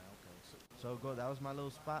 Okay. So that was my little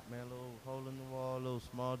spot, man. A little hole in the wall, a little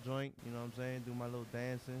small joint. You know what I'm saying? Do my little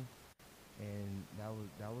dancing, and that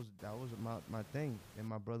was my thing. And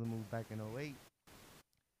my brother moved back in '08.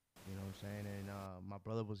 You know what I'm saying? And my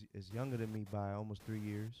brother is younger than me by almost 3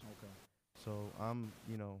 years. Okay. So I'm,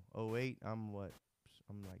 '08. I'm like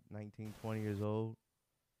 19, 20 years old.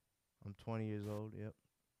 I'm 20 years old. Yep.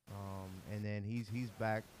 And then he's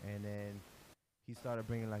back, and then he started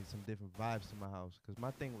bringing like some different vibes to my house. Cause my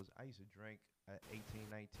thing was I used to drink at 18,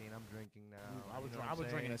 19. I'm drinking now. I was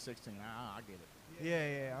drinking at 16. I get it.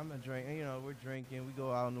 Yeah, I'm a drink. We're drinking. We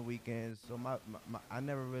go out on the weekends. So my I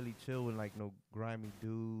never really chill with like no grimy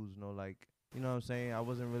dudes, no like, you know what I'm saying? I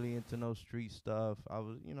wasn't really into no street stuff.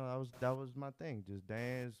 That was my thing. Just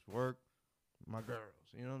dance, work, my girls.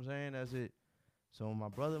 You know what I'm saying? That's it. So when my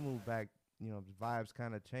brother moved back, the vibes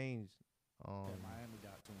kind of changed. Miami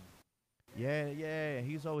got to him. Yeah.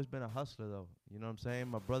 He's always been a hustler though. You know what I'm saying?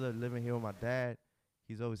 My brother living here with my dad,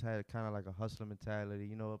 he's always had kind of like a hustler mentality.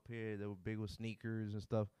 Up here they were big with sneakers and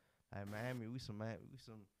stuff. At Miami, we some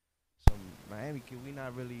Miami kid. We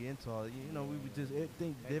not really into all. We would just it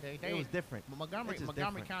was different. Montgomery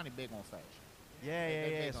different. County big on fashion.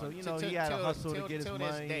 Yeah. So he had a hustle to get his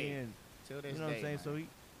money and till this you know what I'm saying. man. So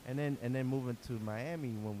and then moving to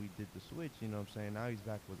Miami when we did the switch. You know what I'm saying. Now he's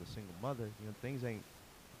back with a single mother. Things ain't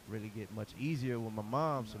really get much easier with my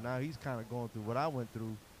mom. So now he's kind of going through what I went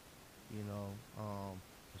through.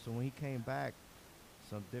 So when he came back,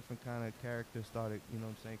 some different kind of characters started,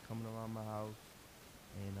 coming around my house.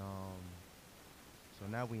 And so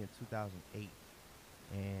now we in 2008.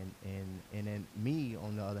 And then me,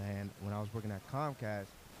 on the other hand, when I was working at Comcast,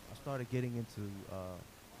 I started getting into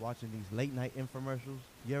watching these late night infomercials.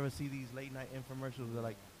 You ever see these late night infomercials? They're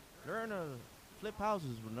like, learn to flip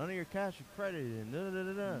houses with none of your cash or credit and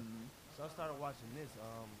da-da-da-da-da. Mm-hmm. So I started watching this.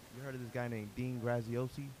 You heard of this guy named Dean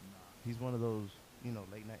Graziosi? He's one of those,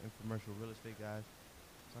 late night infomercial real estate guys.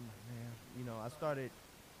 So I'm like, man, I started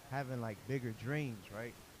having like bigger dreams,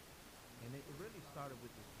 right? And it really started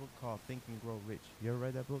with this book called Think and Grow Rich. You ever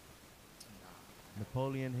read that book?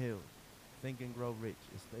 Napoleon Hill, Think and Grow Rich.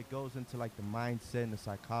 It goes into like the mindset and the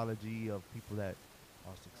psychology of people that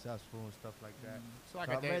are successful and stuff like that. So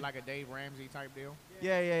like a Dave Ramsey type deal?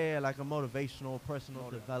 Yeah, like a motivational, personal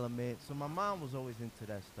development. So my mom was always into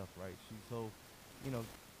that stuff, right? She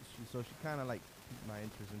kind of like piqued my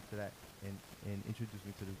interest into that and introduced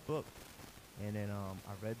me to this book. And then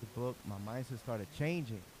I read the book. My mindset started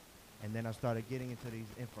changing. And then I started getting into these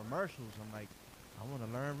infomercials. I'm like, I want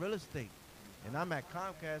to learn real estate. And I'm at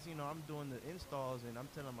Comcast, I'm doing the installs, and I'm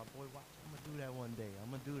telling my boy, watch, I'm going to do that one day. I'm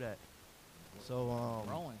going to do that. So,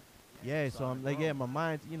 growing. Yeah, so I'm like, my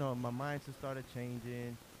mindset started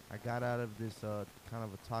changing. I got out of this kind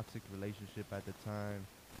of a toxic relationship at the time.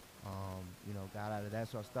 Got out of that.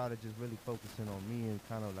 So I started just really focusing on me and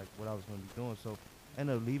kind of like what I was going to be doing. So I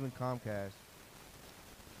ended up leaving Comcast.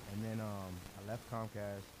 And then I left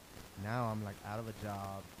Comcast. Now I'm like out of a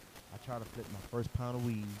job. I tried to flip my first pound of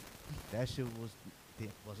weed. That shit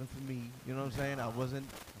wasn't for me. You know what I'm saying?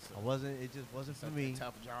 It just wasn't for me. That's a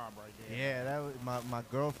tough job right there. Yeah, that was my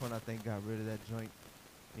girlfriend, I think, got rid of that joint,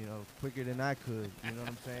 quicker than I could. You know what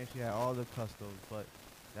I'm saying? She had all the custos, but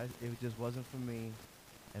it just wasn't for me.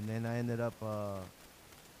 And then I ended up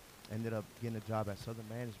getting a job at Southern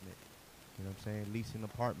Management. You know what I'm saying? Leasing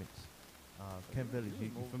apartments. Kent Village. You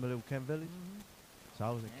familiar with Kent Village? Mm-hmm. So I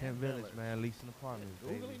was in Kent Kent Village, Village. man, leasing apartments,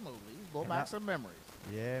 Googly baby. moogly. Go And back some memories.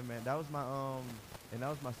 yeah, man, that was my and that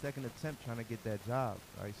was my second attempt trying to get that job.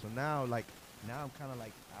 Right, so now like now I'm kind of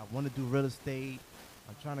like I want to do real estate.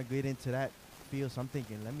 I'm trying to get into that field. So I'm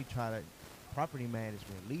thinking, let me try that property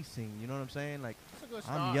management, leasing. You know what I'm saying? Like It's a good I'm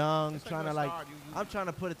start. young, It's a trying good to like start. I'm trying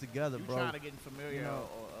to put it together, You bro. trying to get You familiar know,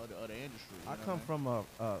 of the industry. You I know come what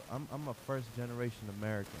from I'm a first generation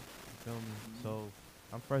American. You feel me? I mean? So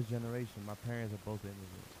I'm first generation. My parents are both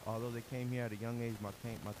immigrants. Although they came here at a young age, my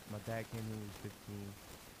dad came here when he was 15.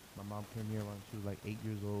 My mom came here when she was like 8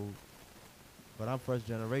 years old. But I'm first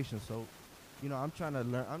generation, so I'm trying to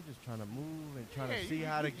learn. I'm just trying to move and trying to see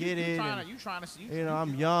how to get You it. trying And to, you trying to, you,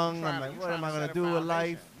 I'm young. I'm like, what am I gonna do with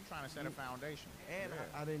life? You trying to set a foundation. And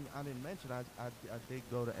Yeah. I didn't mention I did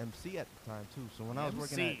go to MC at the time too. So when I was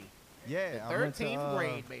working at MC. yeah, The I went to 13th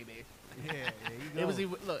grade, baby. yeah, you go. It was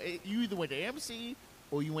you either went to MC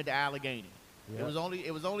or you went to Allegheny. Yep.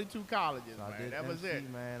 It was only two colleges, So I man. did That was MC,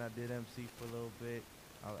 it. man. I did MC for a little bit.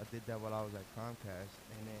 I did that while I was at Comcast,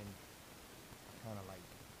 and then I kind of like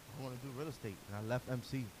I want to do real estate, and I left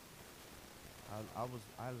MC. I was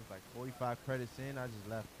like 45 credits in. I just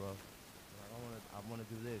left, bro. Like, I want to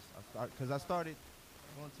do this. I started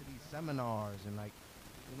going to these seminars and like,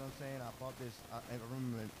 you know what I'm saying. I bought this. I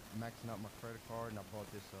remember maxing out my credit card, and I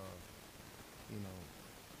bought this, you know,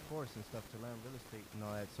 course and stuff to learn real estate and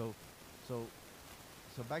all that. So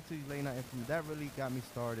back to these late night infamy. That really got me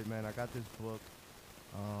started, man. I got this book,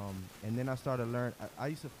 and then I started learning. I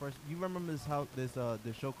used to first. You remember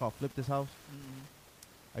this show called Flip This House?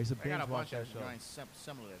 Mm-hmm. I used to They got binge a watch bunch that of show. joints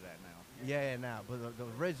similar to that now. Yeah, now, but the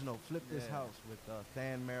original Flip This Yeah. House with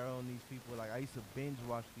Than Merrill and these people. Like I used to binge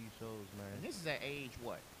watch these shows, And man. this is at age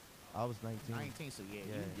what? I was 19. 19. So yeah,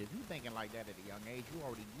 Yeah. if you thinking like that at a young age,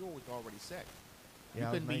 you was already set. Yeah,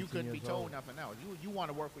 I was You 19 couldn't be years told old. nothing else. You want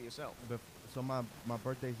to work for yourself. So my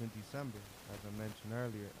birthday's in December, as I mentioned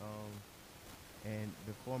earlier. And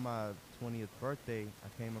before my 20th birthday,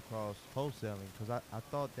 I came across wholesaling because I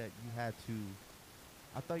thought that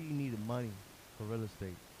I thought you needed money for real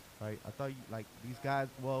estate, right? I thought like these guys,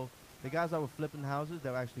 well, the guys that were flipping houses, they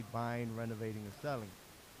were actually buying, renovating, and selling.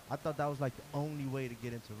 I thought that was like the only way to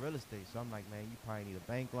get into real estate. So I'm like, man, you probably need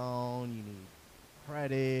a bank loan, you need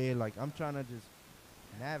credit. Like I'm trying to just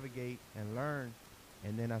navigate and learn.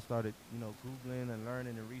 And then I started, Googling and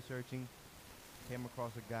learning and researching. Came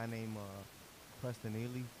across a guy named Preston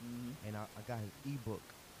Ely, and I got his ebook.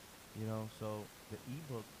 So the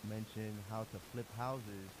ebook mentioned how to flip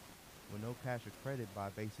houses with no cash or credit by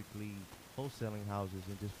basically wholesaling houses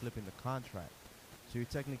and just flipping the contract. So you're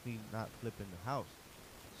technically not flipping the house.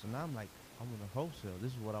 So now I'm like, I want to wholesale.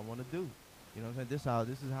 This is what I want to do. You know what I'm saying?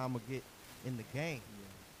 This is how I'm gonna get in the game.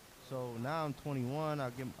 So now I'm 21. I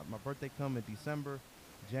get my birthday come in December,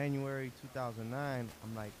 January 2009.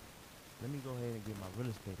 I'm like, let me go ahead and get my real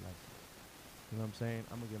estate license. You know what I'm saying?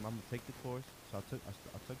 I'm gonna take the course. So I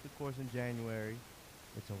took the course in January.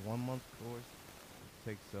 It's a 1-month course.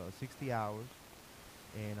 It takes 60 hours.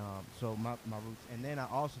 And so my roots. And then I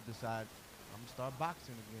also decided I'm gonna start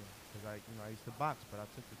boxing again because I used to box, but I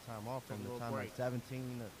took the time off from the time like 17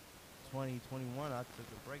 to 20, 21. I took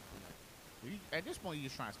a break from that. At this point, you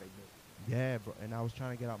just trying to stay busy. Yeah, bro. And I was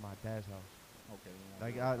trying to get out my dad's house. Okay.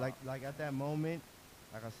 Like at that moment,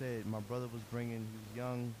 like I said, my brother was he was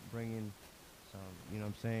young, bringing some, you know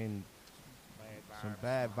what I'm saying, some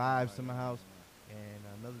bad vibes to my house. And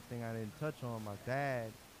another thing I didn't touch on, my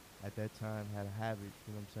dad at that time had a habit,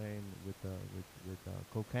 you know what I'm saying, with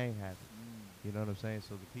cocaine habit. You know what I'm saying?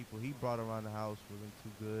 So the people he brought around the house wasn't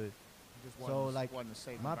too good. So like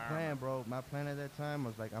my plan at that time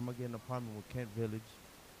was like, I'm gonna get an apartment with Kent Village.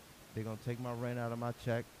 They're gonna take my rent out of my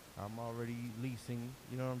check. I'm already leasing,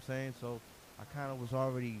 you know what I'm saying? So I kind of was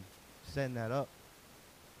already setting that up.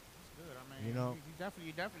 That's good. I mean,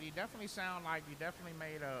 you definitely sound like you definitely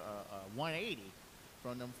made a 180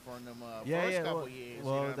 from them first couple years.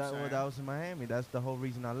 Well, that was in Miami. That's the whole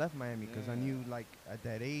reason I left Miami, because I knew like at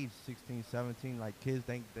that age, 16, 17, like kids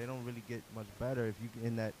they don't really get much better if you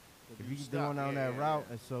going down that route.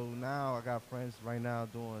 And so now I got friends right now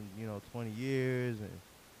doing 20 years, and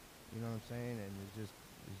you know what I'm saying, and it's just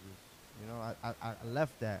I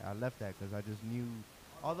left that because I just knew.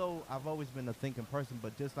 Although I've always been a thinking person,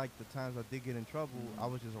 but just like the times I did get in trouble, I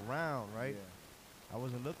was just around, right? Yeah. I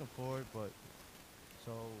wasn't looking for it, but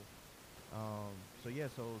so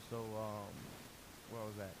where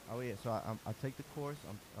was that? Oh yeah, so I take the course.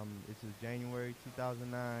 It's in January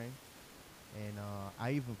 2009, and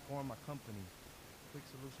I even formed my company, Quick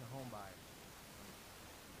Solution Home Buyers.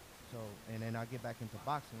 So, and then I get back into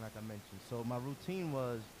boxing, like I mentioned. So my routine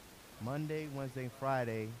was Monday, Wednesday,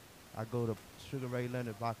 Friday. I go to Sugar Ray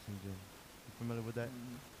Leonard Boxing Gym. You familiar with that?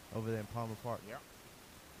 Mm-hmm. Over there in Palmer Park. Yep.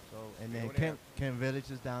 So and then Over there. Kent Village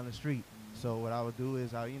is down the street. Mm-hmm. So what I would do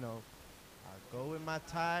is I go in my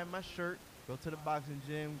tie and my shirt, go to the boxing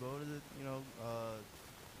gym, go to the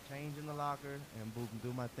change in the locker, and boom,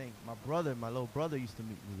 do my thing. My little brother used to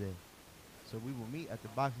meet me there. So we would meet at the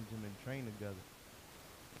boxing gym and train together.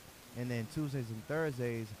 And then Tuesdays and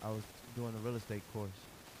Thursdays, I was doing a real estate course.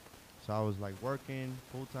 So I was like working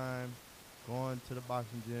full time, going to the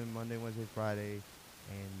boxing gym Monday, Wednesday, Friday,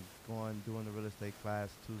 and doing the real estate class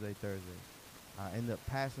Tuesday, Thursday. I ended up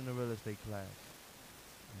passing the real estate class.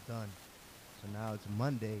 I'm done. So now it's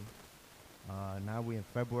Monday. Now we in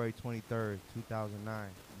February 23rd, 2009,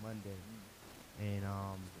 Monday. And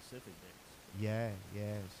Specific dates. yeah.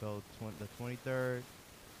 So the 23rd,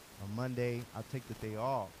 on Monday, I'll take the day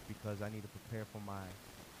off because I need to prepare for my.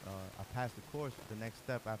 I passed the course. The next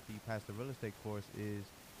step after you pass the real estate course is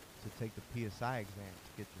to take the PSI exam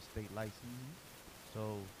to get your state license. Mm-hmm.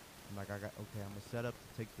 So I'm like, I'm gonna set up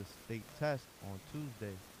to take the state test on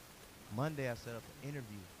Tuesday. Monday, I set up an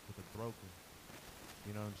interview with a broker.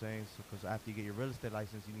 You know what I'm saying? So, because after you get your real estate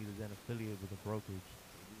license, you need to then affiliate with a brokerage.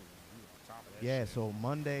 You on top of that Yeah, shit. so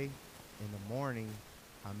Monday in the morning,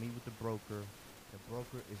 I meet with the broker. The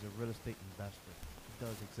broker is a real estate investor. He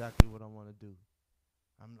does exactly what I want to do.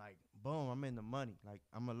 I'm like, boom, I'm in the money. Like,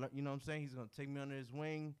 I'm gonna, you know what I'm saying? He's gonna take me under his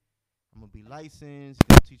wing. I'm gonna be licensed. He's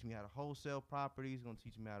gonna teach me how to wholesale properties. He's gonna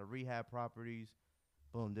teach me how to rehab properties.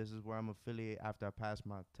 Boom, this is where I'm affiliate after I pass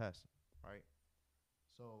my test, right?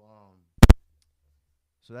 So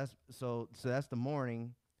so that's the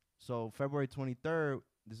morning. So February 23rd,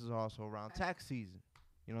 this is also around tax season.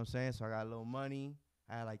 You know what I'm saying? So I got a little money.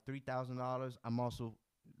 I had like $3,000. I'm also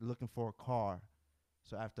looking for a car.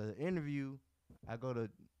 So after the interview, I go to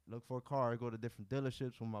look for a car. I go to different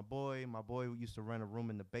dealerships with my boy. My boy used to rent a room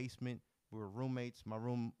in the basement. We were roommates. My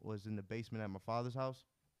room was in the basement at my father's house.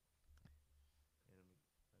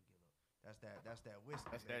 That's that whiskey.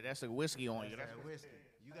 That's a whiskey on you. That's that whiskey.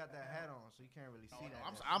 You got that hat on, so you can't really see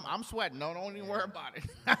that. I'm sweating. No, don't even worry about it.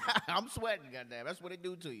 I'm sweating. Goddamn, that's what it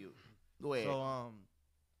do to you. Go ahead.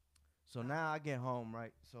 So now I get home,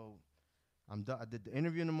 right? So I'm done. I did the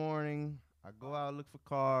interview in the morning. I go out look for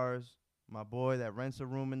cars. My boy that rents a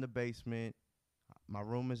room in the basement. My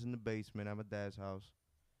room is in the basement at my dad's house.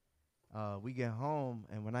 We get home,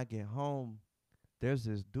 and when I get home, there's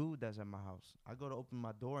this dude that's at my house. I go to open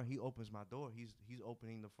my door, and he opens my door. He's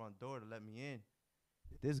opening the front door to let me in.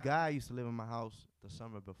 This guy used to live in my house the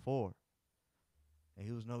summer before, and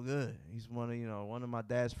he was no good. He's one of my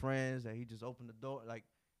dad's friends that he just opened the door. Like,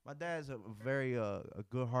 my dad's a very a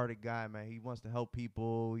good-hearted guy, man. He wants to help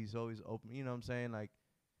people. He's always open. You know what I'm saying? Like,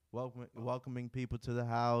 welcoming people to the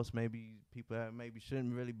house. Maybe people that maybe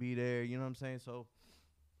shouldn't really be there. You know what I'm saying? So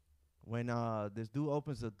when this dude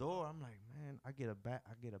opens the door, I'm like, man, I get a bad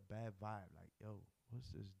vibe. Like, yo, what's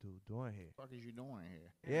this dude doing here? What the fuck is you doing here?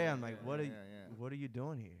 Yeah, I'm like, what are you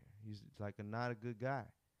doing here? He's like not a good guy.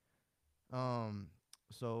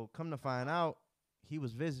 So come to find out, he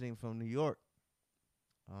was visiting from New York.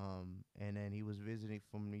 And then he was visiting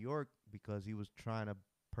from New York because he was trying to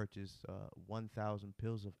purchase 1,000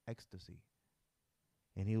 pills of ecstasy,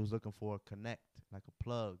 and he was looking for a connect, like a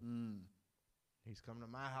plug. He's coming to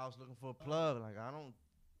my house looking for a plug. Like, I don't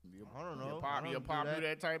know. Your pop do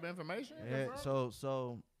that type of information? Yeah.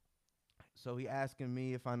 So he asking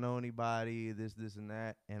me if I know anybody, this and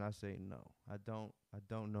that, and I say no, I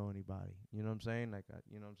don't know anybody. You know what I'm saying? Like,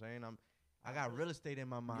 you know what I'm saying? I got real estate in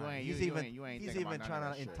my mind. He's even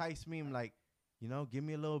trying to entice me. I'm like, give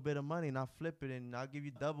me a little bit of money and I'll flip it and I'll give you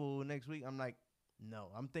double next week. I'm like, no.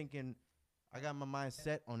 I'm thinking, I got my mind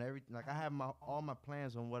set on everything. Like, I have all my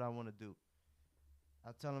plans on what I want to do. I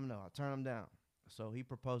tell him no. I turn him down. So he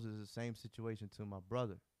proposes the same situation to my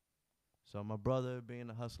brother. So my brother, being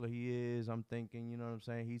the hustler he is, I'm thinking, you know what I'm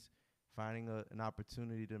saying? He's finding an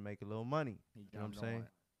opportunity to make a little money. You know what I'm saying?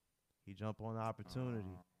 He jumped on the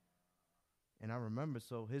opportunity. And I remember,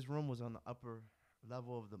 so his room was on the upper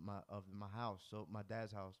level of my house, so my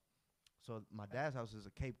dad's house. So my dad's house is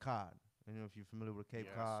a Cape Cod. You know, if you're familiar with Cape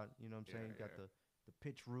Cod, you know what I'm saying? You got the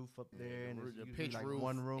pitch roof up there, and the it's pitch like roof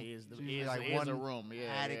one room. is one a room,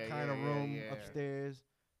 attic kind of room upstairs.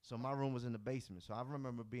 So my room was in the basement. So I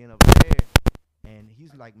remember being up there, and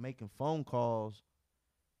he's like making phone calls,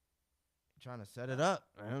 trying to set it up.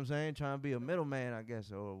 You know what I'm saying? Trying to be a middleman, I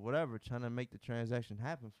guess, or whatever, trying to make the transaction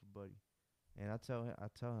happen for Buddy. And I tell him,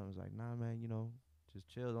 I was like, nah, man, just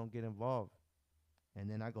chill, don't get involved. And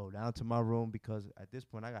then I go down to my room because at this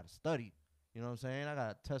point I got to study. You know what I'm saying? I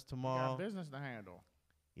got to test tomorrow. You got business to handle.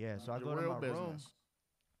 Yeah, so I go to my room.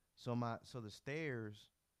 So the stairs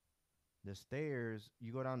the stairs.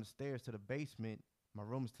 You go down the stairs to the basement. My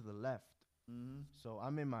room is to the left. Mm-hmm. So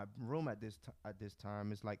I'm in my room at this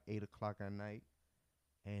time. It's like 8 o'clock at night,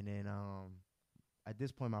 and then at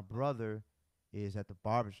this point my brother is at the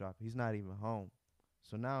barbershop. He's not even home.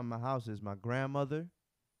 So now in my house is my grandmother,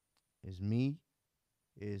 is me,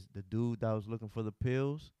 is the dude that was looking for the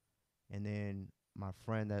pills, and then my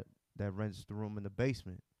friend that rents the room in the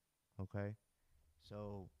basement. Okay,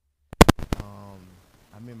 so um,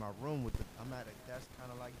 I'm in my room I'm at a desk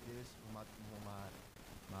kind of like this with my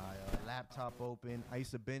laptop open. I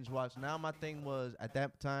used to binge watch. Now my thing was at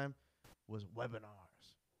that time was webinars.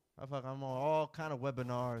 I'm on all kind of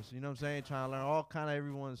webinars. You know what I'm saying? Trying to learn all kind of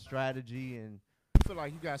everyone's strategy and I feel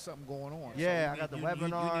like you got something going on. yeah. So I got the you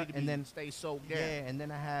webinar need to and then stay soaked in. yeah, and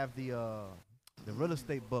then I have the real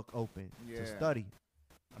estate book open to study.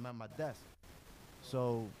 I'm at my desk.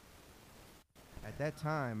 So at that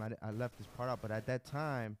time, I left this part out, but at that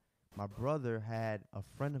time, my brother had a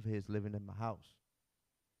friend of his living in my house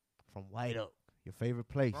from White Oak, your favorite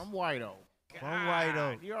place. From White Oak. From White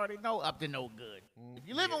Oak. You already know up to no good. If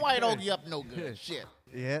you live in White Oak, you up to no good. Shit.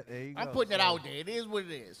 Yeah, there you go. I'm putting it out there. It is what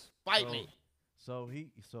it is. Fight me. So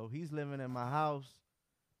he's living in my house,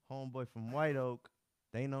 homeboy from White Oak.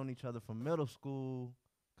 They known each other from middle school,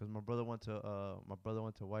 cause my brother went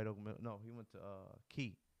to White Oak. No, he went to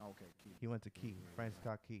Key. Okay, Key. He went to Key, Francis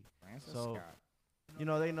Scott Key. Francis So, Scott. you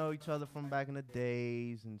know, they know each other from back in the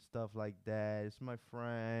days and stuff like that. It's my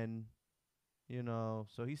friend, you know.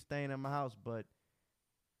 So he's staying at my house, but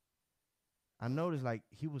I noticed like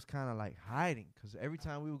he was kind of like hiding, cause every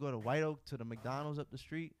time we would go to White Oak to the McDonald's up the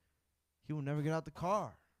street, he would never get out the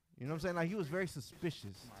car. You know what I'm saying? Like he was very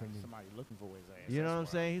suspicious to me. Somebody looking for his ass. You know what I'm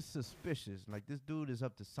saying? He's suspicious. Like this dude is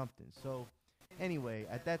up to something. So anyway,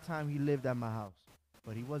 at that time he lived at my house,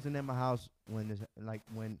 but he wasn't in my house when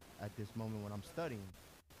at this moment when I'm studying.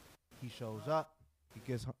 He shows up. He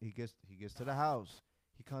gets to the house.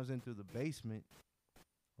 He comes in through the basement,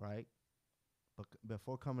 right? But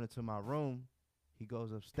before coming into my room, he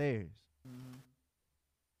goes upstairs. Mm-hmm.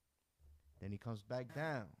 Then he comes back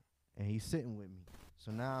down, and he's sitting with me.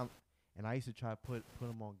 So now, and I used to try to put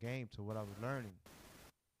him on game to what I was learning,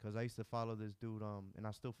 cause I used to follow this dude, and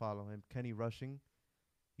I still follow him, Kenny Rushing.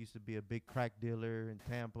 He used to be a big crack dealer in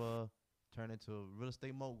Tampa, turned into a real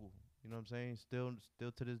estate mogul. You know what I'm saying?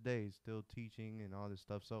 Still to this day, still teaching and all this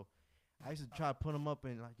stuff. So I used to try to put him up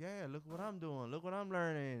and like, yeah, look what I'm doing, look what I'm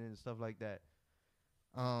learning and stuff like that.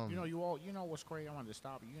 You know what's crazy? I wanted to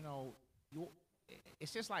stop you. You know,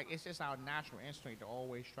 it's just our natural instinct to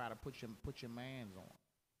always try to put your mans on.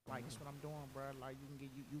 Like that's what I'm doing, bro. Like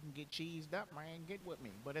you can get cheesed up, man. Get with me.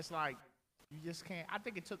 But it's like you just can't. I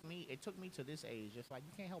think it took me to this age. Just like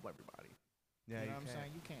you can't help everybody. Yeah, you know what I'm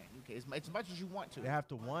saying? You can't. As much as you want to. They have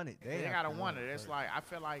to want it. They gotta want it. It's like I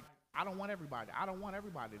feel like I don't want everybody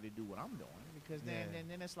to do what I'm doing because then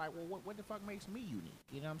it's like, well, what the fuck makes me unique?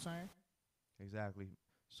 You know what I'm saying? Exactly.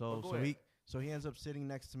 So he ends up sitting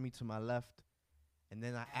next to me to my left, and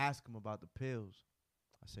then I ask him about the pills.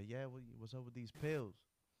 I said, yeah, what's up with these pills?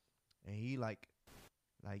 And he like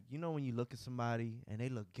you know when you look at somebody and they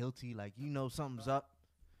look guilty, like you know something's up.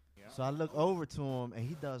 Yeah. So I look over to him and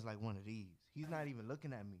he does like one of these. He's not even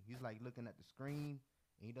looking at me. He's like looking at the screen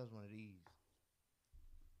and he does one of these.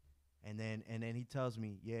 And then he tells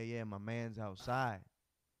me, yeah, my man's outside.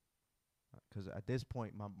 Because at this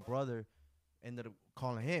point, my brother ended up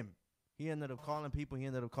calling him. He ended up calling people. He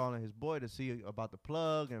ended up calling his boy to see about the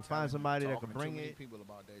plug and find somebody that could bring it. People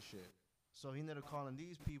about that shit. So he ended up calling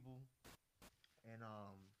these people, and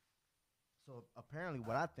so apparently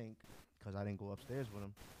what I think, because I didn't go upstairs with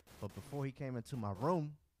him, but before he came into my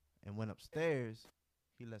room and went upstairs,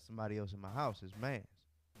 he let somebody else in my house, his man's.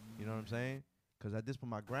 You know what I'm saying? Because at this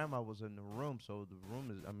point, my grandma was in the room, so the room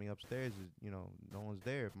is, upstairs is, no one's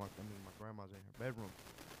there. My grandma's in her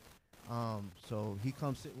bedroom. So he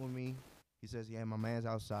comes sit with me. He says, yeah, my man's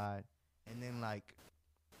outside. And then,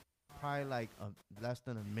 probably less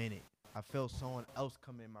than a minute, I felt someone else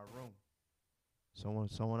come in my room.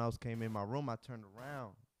 Someone else came in my room. I turned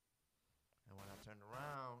around. And when I turned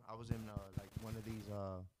around, I was in, one of these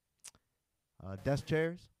desk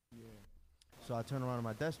chairs. Yeah. So I turned around in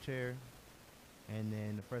my desk chair. And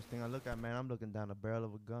then the first thing I look at, man, I'm looking down the barrel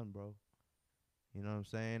of a gun, bro. You know what I'm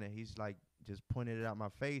saying? And he's just pointed it out my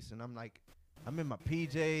face. And I'm I'm in my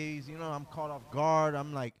PJs, I'm caught off guard.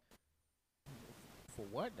 I'm like, for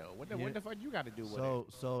what though? What the fuck you got to do with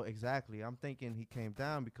it? So exactly. I'm thinking he came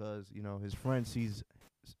down because, his friend sees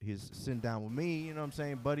he's sitting down with me, you know what I'm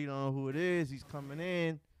saying? Buddy don't know who it is. He's coming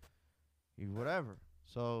in. Whatever.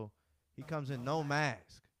 So he comes in, no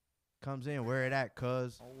mask. Comes in, where it at,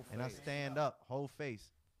 cuz? And I stand up, whole face.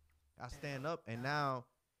 I stand up, and now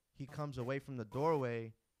he comes away from the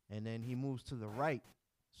doorway, and then he moves to the right.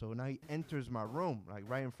 So now he enters my room, like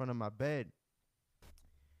right in front of my bed,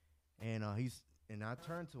 and I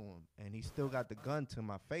turned to him, and he still got the gun to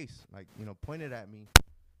my face, like pointed at me,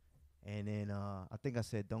 and then I think I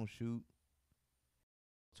said, "Don't shoot."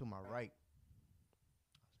 To my right.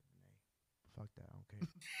 Fuck that. I don't care.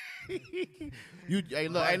 Hey,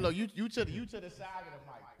 look, you to the side of the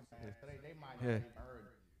mic, man. So they might not Yeah. even heard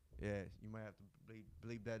you. Yeah, you might have to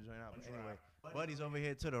bleep that joint out. But anyway, Buddy's over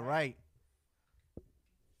here to the right.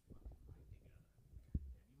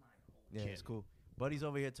 Yeah, it's cool. Buddy's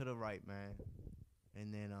over here to the right, man.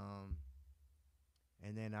 And then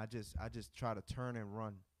I just try to turn and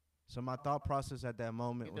run. So my thought process at that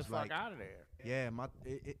moment Get was the fuck like, out of there. yeah,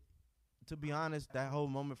 to be honest, that whole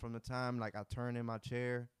moment from the time like I turned in my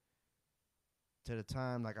chair to the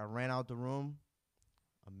time like I ran out the room,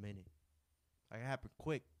 a minute. Like it happened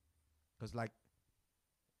quick, cause like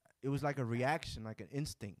it was like a reaction, like an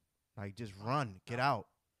instinct, like just run, get out.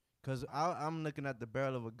 Cause I'm looking at the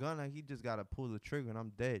barrel of a gun, and he just gotta pull the trigger, and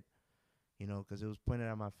I'm dead. Cause it was pointed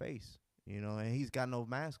at my face. And he's got no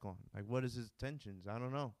mask on. Like, what is his intentions? I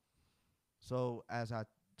don't know. So as I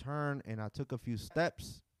turned and I took a few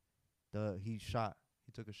steps, he shot.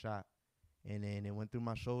 He took a shot, and then it went through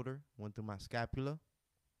my shoulder, went through my scapula,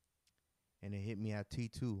 and it hit me at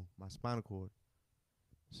T2, my spinal cord.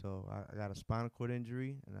 So I got a spinal cord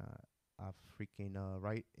injury, and I freaking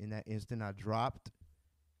right in that instant I dropped.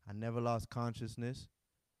 I never lost consciousness.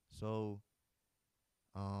 So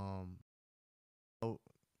oh, a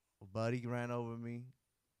buddy ran over me,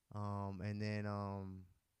 and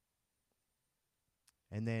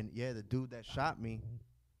then yeah, the dude that shot me,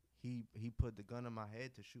 he put the gun on my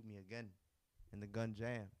head to shoot me again, and the gun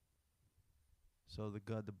jammed. So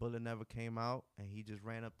the bullet never came out, and he just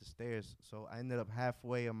ran up the stairs. So I ended up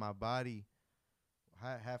halfway of my body.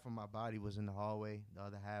 Half of my body was in the hallway. The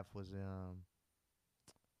other half was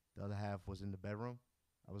in the bedroom.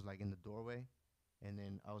 I was like in the doorway, and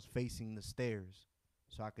then I was facing the stairs,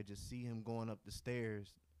 so I could just see him going up the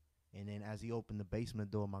stairs. And then as he opened the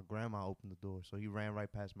basement door, my grandma opened the door. So he ran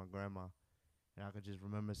right past my grandma, and I could just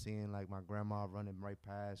remember seeing like my grandma running right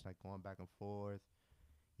past, like going back and forth,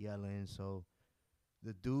 yelling. So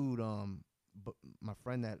the dude, my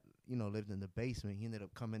friend that lived in the basement, he ended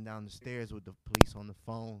up coming down the stairs with the police on the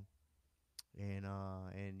phone,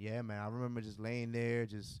 and yeah, man, I remember just laying there,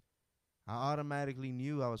 I automatically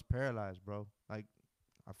knew I was paralyzed, bro. Like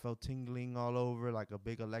I felt tingling all over, like a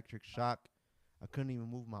big electric shock. I couldn't even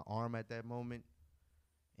move my arm at that moment,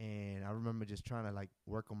 and I remember just trying to like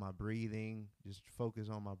work on my breathing, just focus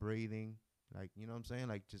on my breathing, like what I'm saying,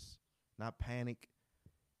 like just not panic.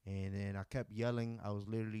 And then I kept yelling. I was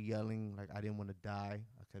literally yelling like I didn't want to die.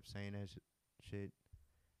 I kept saying that shit.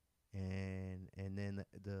 And then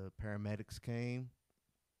the paramedics came.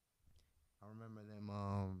 I remember them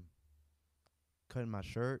cutting my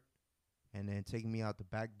shirt and then taking me out the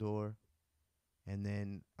back door. And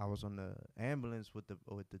then I was on the ambulance with the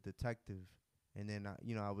detective. And then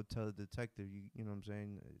I would tell the detective, you know what I'm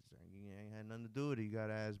saying, you ain't had nothing to do with it. You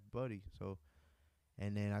gotta ask Buddy. So.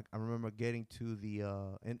 And then I remember getting to the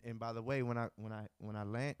and by the way, when I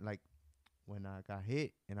got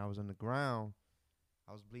hit and I was on the ground,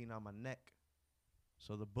 I was bleeding out my neck.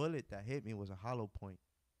 So the bullet that hit me was a hollow point,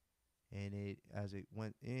 and as it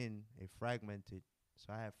went in, it fragmented.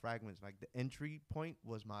 So I had fragments. Like the entry point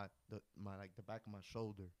was my like the back of my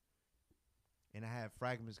shoulder, and I had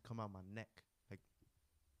fragments come out my neck. Like,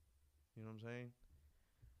 you know what I'm saying?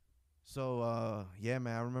 So yeah,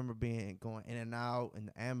 man, I remember going in and out in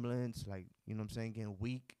the ambulance, like, you know what I'm saying, getting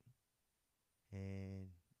weak. And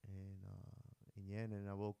yeah, and then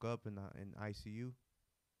I woke up in ICU.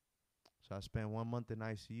 So I spent 1 month in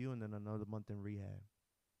ICU and then another month in rehab.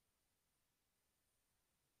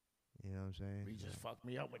 You know what I'm saying? You just fucked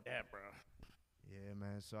me up with that, bro. Yeah,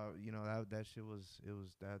 man. So that shit was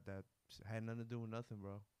that had nothing to do with nothing,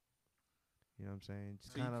 bro. You know what I'm saying?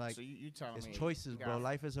 It's kind of like, so you telling it's me choices, bro.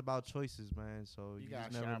 Life is about choices, man. So you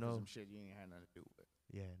got just never shot know. for some shit you ain't had nothing to do with.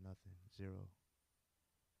 Yeah, nothing.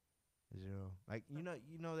 Zero. Like,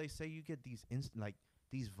 they say you get these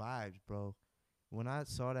these vibes, bro. When I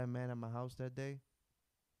saw that man at my house that day,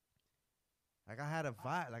 like I had a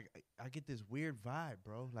vibe. Like I get this weird vibe,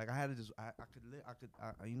 bro. Like I had this.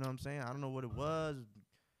 You know what I'm saying? I don't know what it was.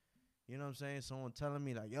 You know what I'm saying? Someone telling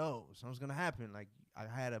me like, yo, something's gonna happen. Like I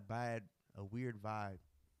had a weird vibe.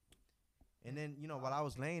 And then, while I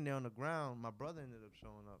was laying there on the ground, my brother ended up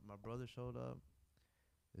showing up. My brother showed up.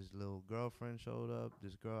 His little girlfriend showed up.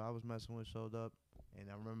 This girl I was messing with showed up. And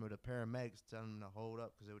I remember the paramedics telling them to hold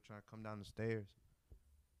up because they were trying to come down the stairs.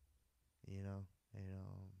 you know, and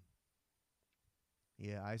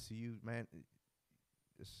yeah, ICU, man,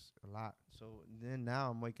 it's a lot. So then now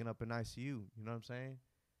I'm waking up in ICU. You know what I'm saying?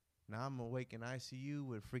 Now I'm awake in ICU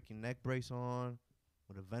with a freaking neck brace on,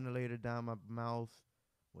 with a ventilator down my mouth,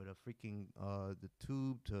 with a freaking the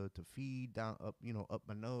tube to feed down up, up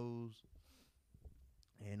my nose,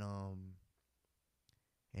 and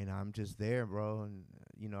I'm just there, bro. And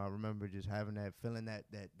I remember just having that feeling that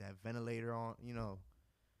ventilator on,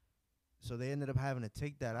 So they ended up having to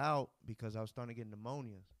take that out because I was starting to get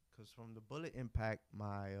pneumonia. Cause from the bullet impact,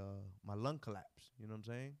 my lung collapsed. You know what I'm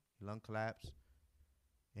saying? Lung collapse,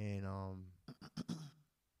 and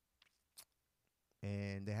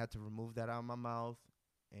and they had to remove that out of my mouth,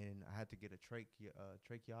 and I had to get a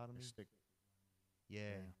tracheotomy. Stick.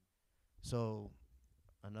 Yeah. So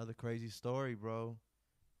another crazy story, bro.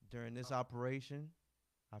 During this operation,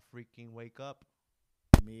 I freaking wake up.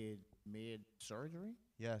 Mid surgery.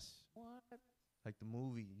 Yes, What? like the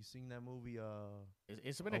movie. You seen that movie?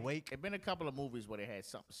 It's been Awake. it's been a couple of movies where they had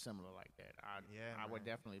something similar like that. I would man.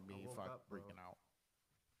 definitely be woke up, bro. freaking out.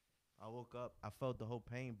 I woke up. I felt the whole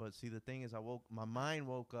pain, but see, the thing is, my mind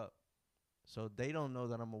woke up, so they don't know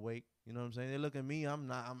that I'm awake. You know what I'm saying? They look at me. I'm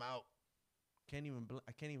not. I'm out. I can't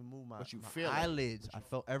even move But you my feel it. eyelids. I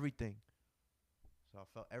felt everything. So I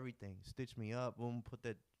felt everything. Stitch me up. Boom. Put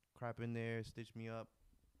that crap in there. Stitch me up.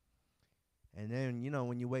 And then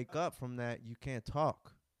when you wake up from that, you can't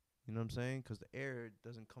talk. You know what I'm saying? Because the air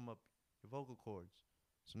doesn't come up your vocal cords.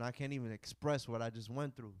 So now I can't even express what I just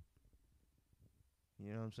went through.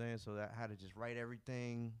 You know what I'm saying? So I had to just write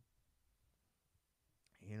everything.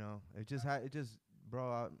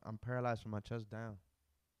 Bro, I'm paralyzed from my chest down.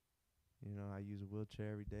 I use a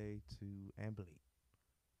wheelchair every day to ambulate.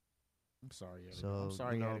 I'm sorry. So, I'm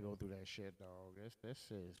sorry you had to go through that shit, dog. This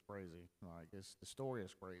shit is crazy. Like the story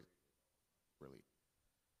is crazy. Really.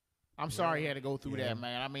 I'm sorry you had to go through that,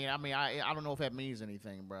 man. I don't know if that means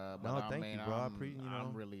anything, bro. But no, thank you, bro.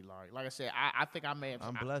 I'm really like I said, I think I may have.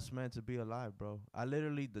 I'm blessed, man, to be alive, bro. I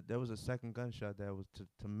literally, there was a second gunshot that was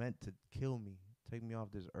to meant to kill me, take me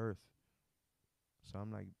off this earth. So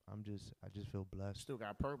I just feel blessed. Still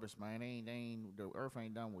got purpose, man. The earth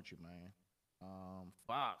ain't done with you, man.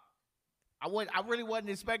 Fuck. I really wasn't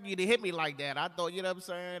expecting you to hit me like that. I thought, you know what I'm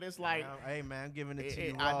saying? It's like, hey man, I'm giving it to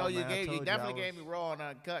you raw, I know you man. you definitely gave me raw and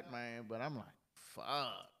uncut, man. But I'm like, fuck,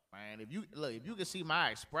 man. If you could see my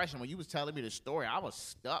expression when you was telling me the story, I was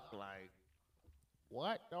stuck. Like,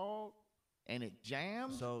 what, dog? And it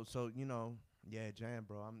jammed. So yeah, jam,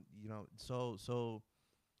 bro.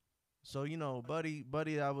 Buddy,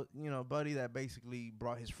 buddy that basically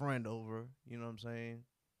brought his friend over. You know what I'm saying?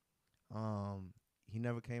 He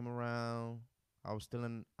never came around. I was still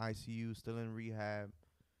in ICU, still in rehab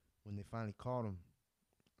when they finally caught him,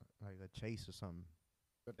 like a chase or something.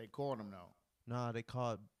 But they caught him though. Nah, they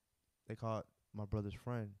caught my brother's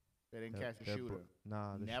friend. They didn't catch the shooter.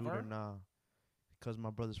 Shooter, nah. Because my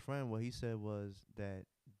brother's friend, what he said was that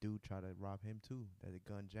dude tried to rob him too. That the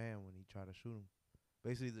gun jammed when he tried to shoot him.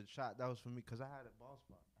 Basically, the shot that was for me because I had a ball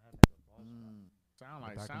spot. I had like a ball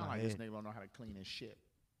spot. Sound like this nigga don't know how to clean his shit.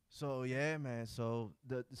 So yeah, man. So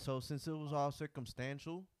since it was all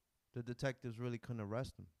circumstantial, the detectives really couldn't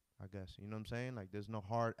arrest him. I guess you know what I'm saying. Like there's no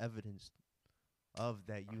hard evidence of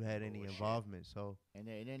that you had any involvement. So and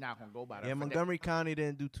they're not gonna go by that. Yeah, Montgomery County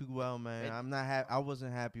didn't do too well, man. I'm not happy. I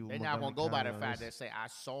wasn't happy with. They're not gonna go by the fact that say I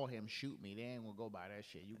saw him shoot me. They ain't gonna go by that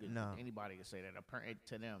shit. Anybody can say that. Apparently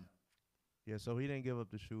to them. Yeah, so he didn't give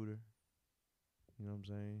up the shooter. You know what I'm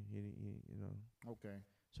saying? He Okay.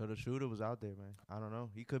 So the shooter was out there, man. I don't know.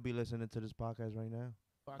 He could be listening to this podcast right now.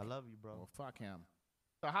 I love you, bro. Well, fuck him.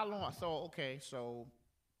 So how long? So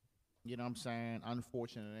you know what I'm saying?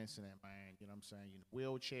 Unfortunate incident, man. You know what I'm saying?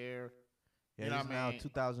 Wheelchair. Yeah, you know he's now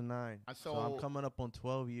 2009. So I'm coming up on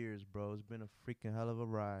 12 years, bro. It's been a freaking hell of a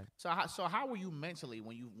ride. So how were you mentally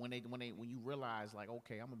when you realized like,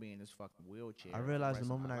 okay, I'm gonna be in this fucking wheelchair? I realized the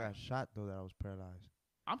moment I got shot though that I was paralyzed.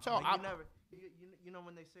 I'm talking. Like, you know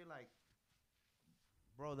when they say like,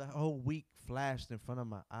 bro, that whole week flashed in front of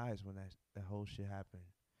my eyes when that whole shit happened.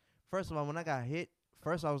 First of all, when I got hit,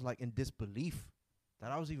 first I was like in disbelief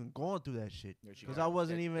that I was even going through that shit because I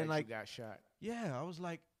wasn't even like you got shot. Yeah, I was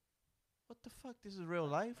like, what the fuck? This is real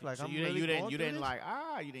life. Like so I'm you really didn't you didn't like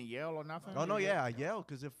you didn't yell or nothing. Oh no, yeah, I yelled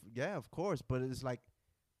because of course, but it's like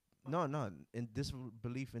no, in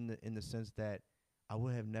disbelief in the sense that I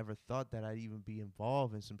would have never thought that I'd even be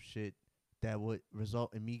involved in some shit that would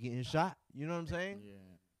result in me getting shot. You know what I'm saying? Yeah.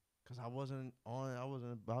 Cause I wasn't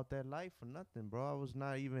about that life or nothing, bro. I was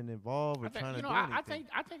not even involved or I think trying you to know. do anything.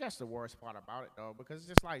 I think that's the worst part about it though, because it's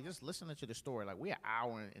just like just listening to the story. Like we're an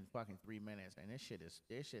hour and fucking 3 minutes, and this shit is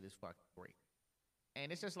fucking great.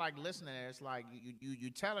 And it's just like listening. It's like you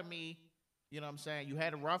telling me, you know what I'm saying? You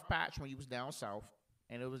had a rough patch when you was down south,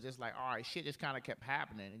 and it was just like, all right, shit just kind of kept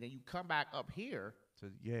happening, and then you come back up here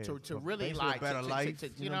to really basically a like better life.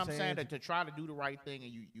 you know what I'm saying? To try to do the right thing,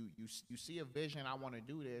 and you see a vision. I want to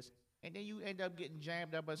do this, and then you end up getting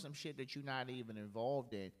jammed up on some shit that you're not even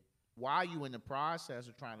involved in. While you in the process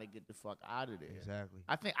of trying to get the fuck out of there. Exactly.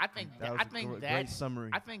 I think great summary.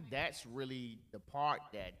 I think that's really the part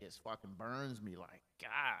that just fucking burns me. Like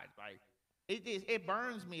God, like it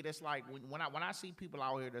burns me. That's like when I see people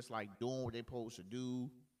out here that's like doing what they're supposed to do,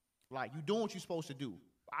 like you doing what you're supposed to do.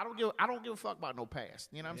 I don't give a fuck about no past.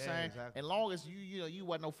 You know what I'm saying? Exactly. As long as you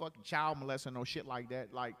wasn't no fucking child molester, no shit like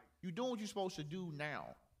that. Like you doing what you're supposed to do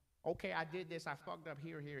now. Okay, I did this. I fucked up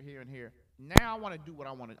here, and here. Now I want to do what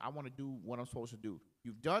I want to. I want to do what I'm supposed to do.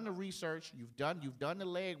 You've done the research. You've done the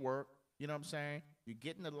legwork. You know what I'm saying? You're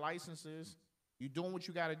getting the licenses. You're doing what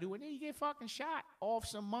you got to do, and then you get fucking shot off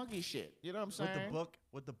some monkey shit. You know what I'm saying?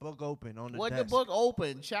 With the book open on the with desk. the book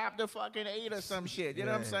open, chapter fucking 8 or some shit. You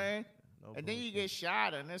know what I'm saying? No and then you get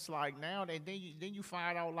shot, and it's like now, then you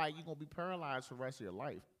find out like you're gonna be paralyzed for the rest of your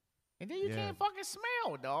life. And then you can't fucking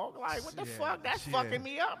smell, dog. Like, what the fuck? That's fucking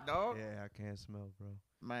me up, dog. Yeah, I can't smell, bro.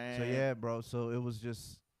 Man. So, yeah, bro. So, it was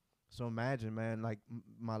just... So, imagine, man, like,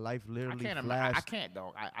 my life literally flashed I can't,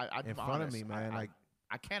 dog. I in front of me, man.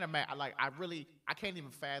 I can't imagine. Like, I can't even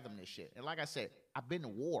fathom this shit. And like I said, I've been to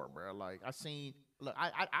war, bro. Like, look,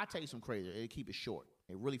 I tell you some crazy. It'll keep it short.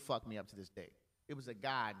 It really fucked me up to this day. It was a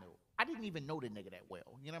guy I knew. I didn't even know the nigga that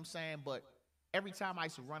well. You know what I'm saying? But every time I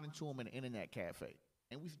used to run into him in an internet cafe,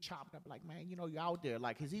 and we used to chop it up like, man, you know, you're out there.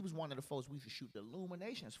 Like, because he was one of the folks we used to shoot the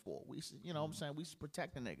illuminations for. We used to, you know what I'm saying? We used to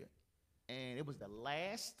protect the nigga. And it was the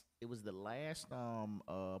last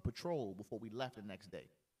patrol before we left the next day.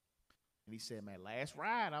 And he said, man, last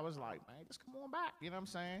ride. I was like, man, just come on back. You know what I'm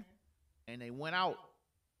saying? And they went out.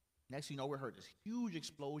 Next thing you know, we heard this huge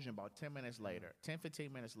explosion about 10 minutes later, 10,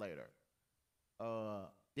 15 minutes later.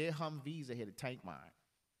 Their Humvees hit a tank mine.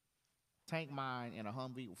 Tank mine and a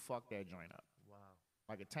Humvee will fuck that joint up.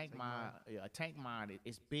 Like a tank mine,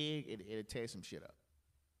 it's big, it'll tear some shit up.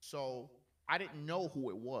 So I didn't know who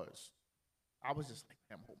it was. I was just like,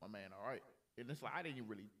 damn, hope my man all right. And it's like I didn't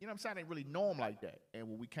really, you know what I'm saying? I didn't really know him like that. And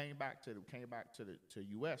when we came back to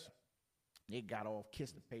US, they got off,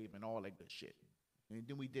 kissed the pavement, all that good shit. And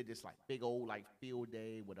then we did this like big old like field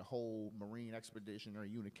day where the whole Marine Expeditionary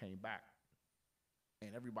Unit came back.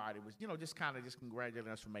 And everybody was, you know, just kind of just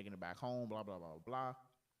congratulating us for making it back home, blah, blah, blah, blah.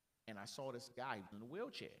 And I saw this guy, he was in a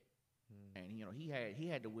wheelchair. And, you know, he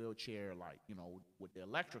had the wheelchair, like, you know, with the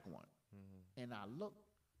electric one. And I looked,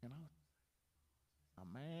 and I was, oh,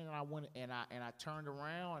 man, and I went, and I turned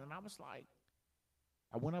around, and I was like,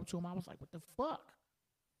 I went up to him, I was like, what the fuck?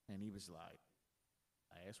 And he was like,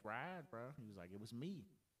 last ride, bro. He was like, it was me.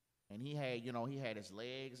 And he had, you know, he had his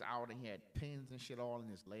legs out, and he had pins and shit all in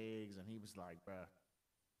his legs, and he was like, bro,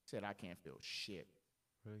 said, I can't feel shit.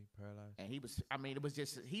 Really paralyzed. And he was, I mean, it was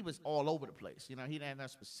just, he was all over the place. You know, he didn't have nothing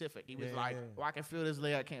specific. He was like, well, I can feel this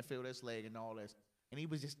leg, I can't feel this leg, and all this. And he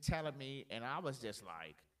was just telling me, and I was just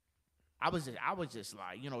like,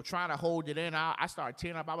 you know, trying to hold it in. I started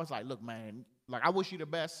tearing up. I was like, look, man, like, I wish you the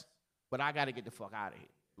best, but I got to get the fuck out of here.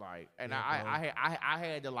 Like, and I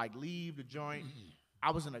had to, like, leave the joint.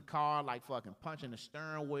 I was in the car, like, fucking punching the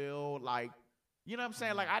steering wheel, like, you know what I'm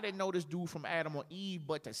saying? Like, I didn't know this dude from Adam or Eve,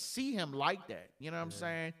 but to see him like that, you know what I'm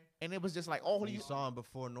saying? And it was just like, all you saw him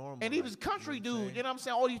before normal. And he was country dude, you know what I'm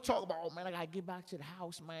saying? All you talk about, oh, man, I got to get back to the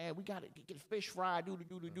house, man. We got to get fish fried, do.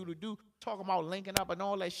 Talking about linking up and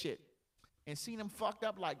all that shit. And seeing him fucked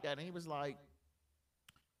up like that. And he was like,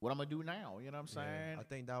 what I'm going to do now? You know what I'm saying? I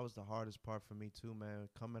think that was the hardest part for me, too, man.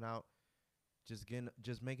 Coming out,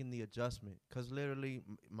 just making the adjustment. Because literally,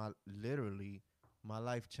 my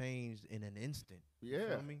life changed in an instant. Yeah. You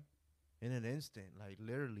feel me? In an instant. Like,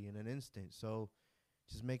 literally in an instant. So,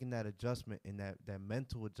 just making that adjustment and that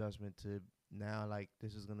mental adjustment to now, like,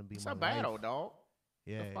 this is going to be it's my life. It's a battle, dog.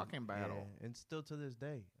 Yeah. It's a fucking battle. Yeah. And still to this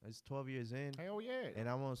day. It's 12 years in. Hell yeah. And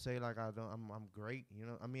I won't say, like, I'm great. You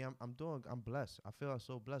know, I mean, I'm blessed. I feel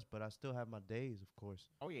so blessed, but I still have my days, of course.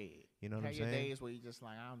 Oh, yeah. You know what I'm saying? Your days where you just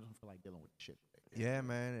like, I don't feel like dealing with shit. Yeah,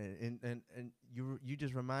 man, and you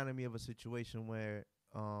just reminded me of a situation where,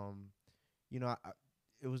 you know,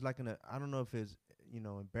 it was like I don't know if it's, you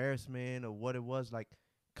know, embarrassment or what it was, like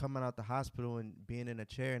coming out the hospital and being in a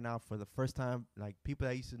chair now for the first time, like people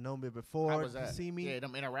that used to know me before to see me. Yeah,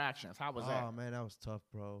 them interactions. How was that? Oh man, that was tough,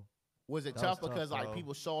 bro. Was it That was tough because tough, like bro.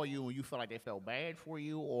 people saw you and you felt like they felt bad for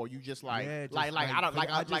you, or you just like Yeah, just like I don't like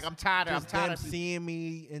I like I'm tired of I'm just tired them of people, seeing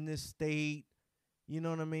me in this state. You know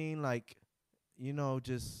what I mean? Like,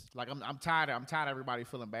 just like I'm tired of everybody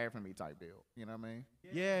feeling bad for me type deal. You know what I mean?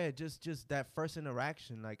 yeah, just that first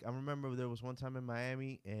interaction. Like, I remember there was one time in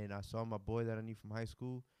Miami, and I saw my boy that I knew from high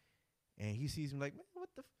school, and he sees me like, man,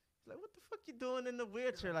 like, what the fuck you doing in the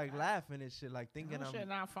wheelchair? Like laughing and shit, like thinking That I'm shit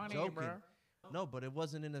not funny, joking. bro. No, but it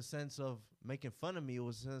wasn't in a sense of making fun of me. It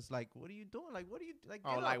was just like, what are you doing? Like, what are you like?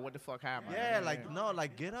 Oh, Get like up. what the fuck happened? Yeah, like no,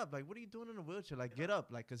 like get up. Like, what are you doing in a wheelchair? Like, get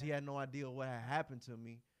up. Like, cause he had no idea what had happened to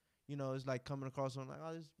me. It's like coming across on like,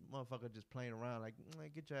 oh, this motherfucker just playing around. Like,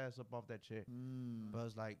 get your ass up off that chair. But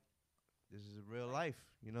it's like, this is real life.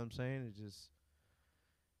 You know what I'm saying?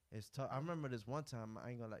 It's tough. I remember this one time.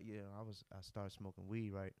 I ain't gonna like, I started smoking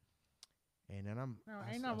weed, right? And then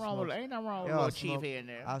Ain't nothing wrong with a Yo, little chief here and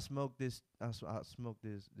there. I smoked this. I smoked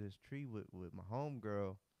this tree with my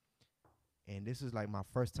homegirl, and this is like my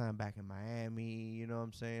first time back in Miami. You know what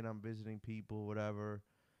I'm saying? I'm visiting people, whatever.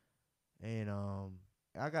 And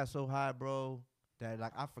I got so high, bro, that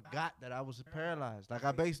like I forgot that I was paralyzed. Like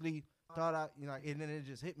I basically thought and then it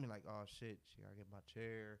just hit me like, oh shit, I gotta get my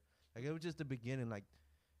chair. Like it was just the beginning, like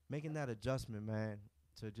making that adjustment, man,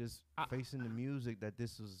 to just facing the music that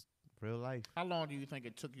this was real life. How long do you think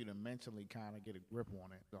it took you to mentally kind of get a grip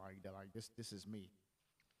on it? Like this is me.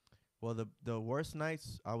 Well, the worst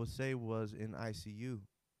nights I would say was in ICU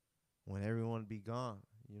when everyone be gone.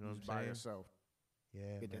 You know what I'm by saying? yourself.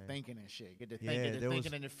 Yeah, Get to man. thinking and shit. Get to Yeah,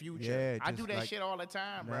 thinking in the future. yeah, I do just that like- shit all the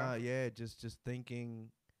time, bro. Nah, yeah, just thinking.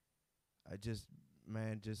 I just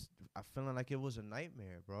I feeling like it was a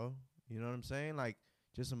nightmare, bro. You know what I'm saying? Like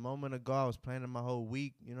just a moment ago, I was planning my whole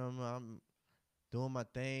week. You know, I'm doing my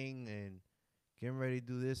thing and getting ready to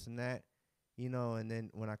do this and that. And then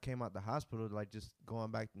when I came out the hospital, like just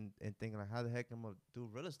going back and thinking like, how the heck I'm gonna do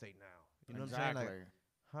real estate now? You know what I'm saying? Like,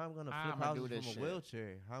 how I'm gonna flip I'ma do houses this from a shit.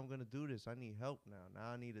 wheelchair? How I'm gonna do this? I need help now. Now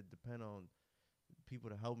I need to depend on people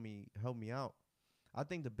to help me out. I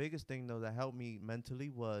think the biggest thing though that helped me mentally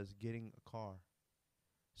was getting a car.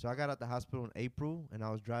 So I got out the hospital in April, and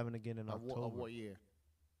I was driving again in October. What year?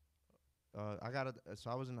 So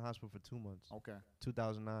I was in the hospital for 2 months. Okay.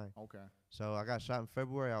 2009. Okay. So I got shot in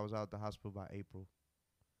February. I was out the hospital by April.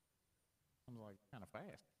 I'm like kind of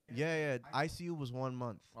fast. Yeah. ICU was 1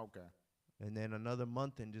 month. Okay. And then another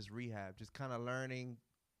month in just rehab, just kind of learning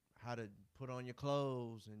how to put on your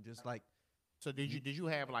clothes and just like. So did you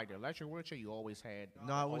have like the electric wheelchair? You always had.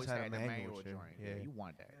 No, I always had a the manual chair. joint. Yeah. You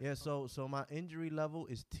want that. Yeah, so my injury level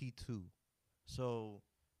is T2. So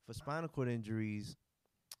for spinal cord injuries,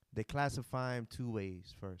 they classify them 2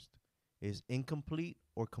 ways. First is incomplete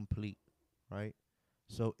or complete, right?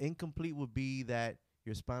 So incomplete would be that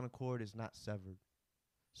your spinal cord is not severed.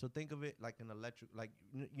 So think of it like an electric, like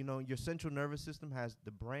your central nervous system has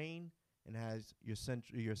the brain and has your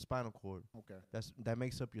spinal cord. Okay. That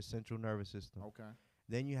makes up your central nervous system. Okay.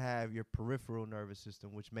 Then you have your peripheral nervous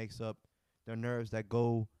system, which makes up the nerves that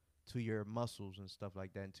go to your muscles and stuff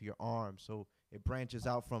like that, and to your arms. So it branches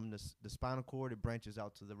out from the spinal cord. It branches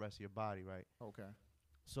out to the rest of your body, right? Okay.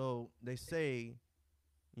 So they say,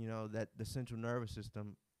 that the central nervous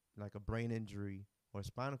system, like a brain injury or a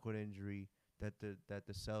spinal cord injury, that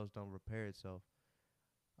the cells don't repair itself.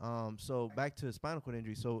 So back to the spinal cord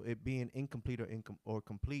injury. So it being incomplete or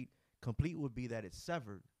complete. Complete would be that it's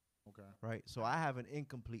severed. Okay. Right. So I have an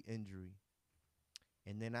incomplete injury,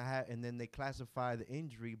 and then they classify the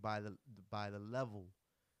injury by the level.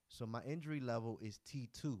 So my injury level is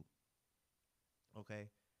T2. Okay.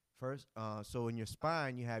 First, so in your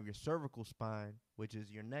spine you have your cervical spine, which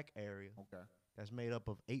is your neck area. Okay. That's made up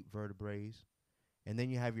of 8 vertebrae, and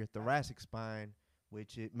then you have your thoracic spine,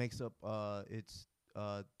 which it makes up 12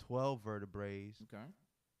 vertebrae. Okay.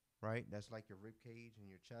 Right? That's like your rib cage and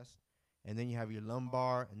your chest. And then you have your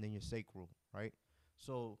lumbar and then your sacral, right?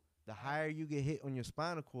 So the higher you get hit on your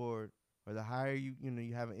spinal cord, or the higher you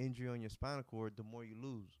have an injury on your spinal cord, the more you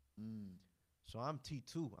lose. So I'm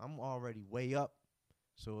T2. I'm already way up.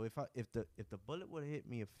 So if the bullet would have hit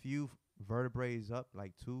me a few vertebrae up,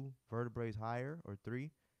 like 2 vertebrae higher or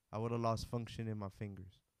 3, I would have lost function in my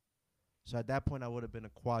fingers. So at that point I would have been a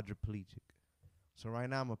quadriplegic. So right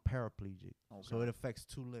now I'm a paraplegic. Okay. So it affects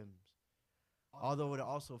 2 limbs. Although it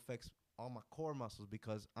also affects all my core muscles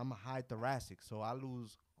because I'm a high thoracic. So I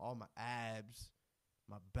lose all my abs,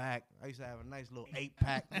 my back. I used to have a nice little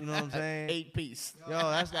 8-pack, you know what I'm saying? 8-piece.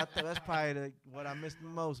 Yo, that's probably what I missed the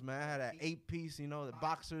most, man. I had that 8-piece, the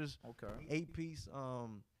boxers. Okay. 8-piece.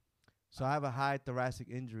 So I have a high thoracic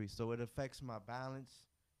injury. So it affects my balance.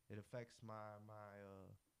 It affects my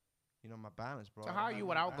my balance, bro. So I how don't are have you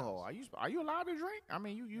with any alcohol? balance. Are you allowed to drink? I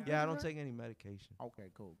mean, you Yeah, I can don't drink? take any medication.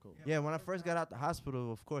 Okay, cool. Yeah, when I first got out the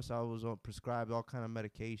hospital, of course, I was on prescribed all kind of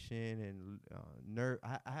medication and nerve.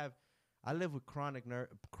 I live with chronic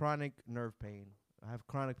nerve pain. I have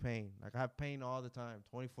chronic pain. Like I have pain all the time,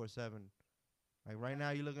 24/7. Like right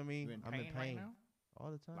now, you look at me, You in I'm in pain right pain now?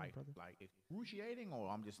 all the time, Like brother. like excruciating, or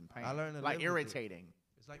I'm just in pain? I learned to Like live with it. irritating.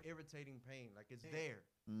 It's like irritating pain. Like it's there.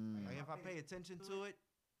 Mm. Like if I pay attention to it,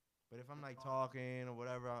 but if I'm like talking or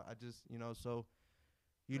whatever, I just so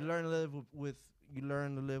you learn to live you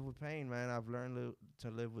learn to live with pain, man. I've learned to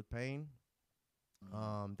live with pain.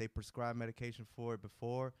 They prescribe medication for it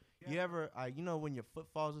before. You ever, when your foot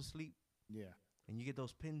falls asleep Yeah. and you get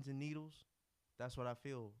those pins and needles? That's what I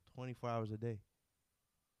feel 24 hours a day.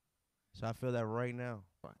 So I feel that right now.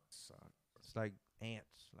 Fuck, suck. It's like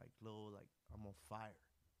ants, like little, like I'm on fire.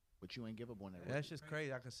 But you ain't give up on that. That's just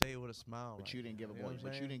crazy. I can say it with a smile. But right you didn't now, give up you know on. what I'm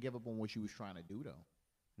But you saying? didn't give up on what you was trying to do though.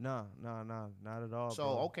 No, not at all. So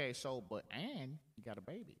bro. okay, and you got a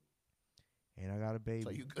baby. And I got a baby.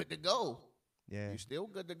 So you good to go. Yeah. You still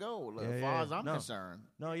good to go, Yeah, as far as I'm No. concerned.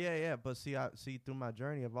 No, yeah. But see, through my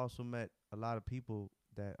journey, I've also met a lot of people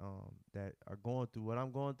that are going through what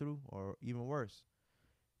I'm going through, or even worse.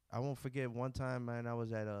 I won't forget one time, man. I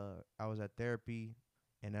was at therapy,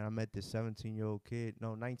 and then I met this 19-year-old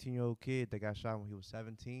kid that got shot when he was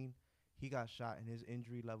 17. He got shot, and his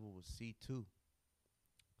injury level was C2.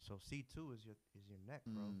 So C2 is your neck,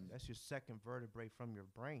 bro. That's your second vertebrae from your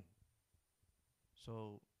brain.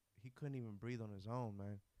 So he couldn't even breathe on his own,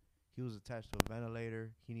 man. He was attached to a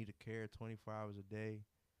ventilator. He needed care 24 hours a day,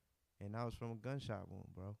 and that was from a gunshot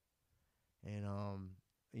wound, bro. And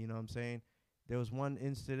you know what I'm saying? There was one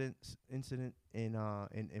incident in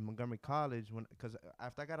Montgomery College because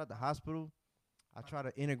after I got out the hospital, I tried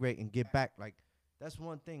to integrate and get back. Like that's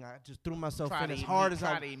one thing I just threw myself in as hard as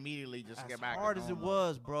I to immediately just get back. as hard as it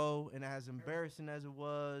was, bro, and as embarrassing as it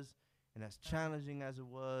was, and as challenging as it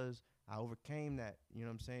was, I overcame that. You know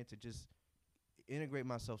what I'm saying? To just integrate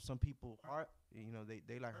myself. Some people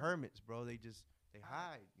they like hermits, bro. They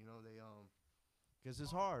hide. Because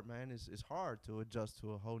it's hard, man. It's hard to adjust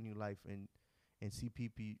to a whole new life and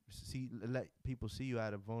let people see you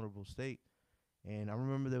at a vulnerable state. And I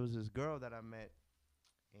remember there was this girl that I met,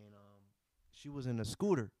 and she was in a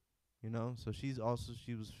scooter, so she's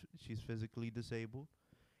physically disabled,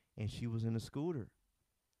 and she was in a scooter,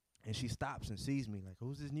 and she stops and sees me like,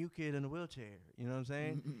 who's this new kid in a wheelchair? You know what I'm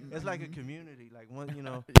saying? It's like a community, like one,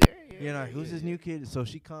 who's this new kid? So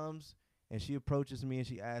she comes and she approaches me and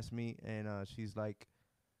she asks me, and she's like,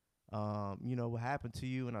 what happened to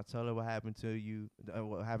you? And I tell her what happened to you,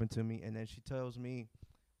 what happened to me, and then she tells me,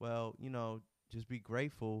 well, just be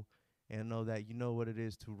grateful and know that you know what it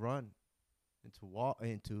is to run and to walk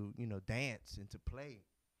and to dance and to play.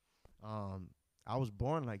 I was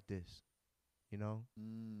born like this, so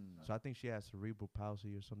I think she has cerebral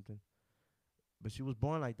palsy or something, but she was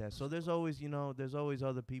born like that. So there's always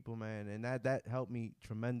other people, man, and that helped me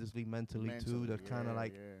tremendously mentally too, to kind of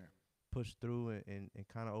push through and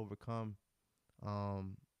kind of overcome.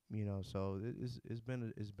 So it's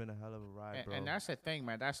been a hell of a ride, bro. And that's the thing,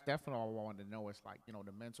 man. That's definitely all I wanted to know. It's like,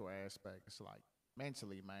 the mental aspect. It's like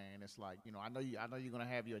mentally, man. It's like, I know you're gonna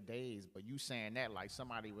have your days, but you saying that like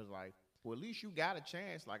somebody was like, well, at least you got a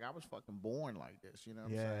chance. Like I was fucking born like this, you know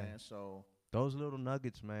what I'm saying? So those little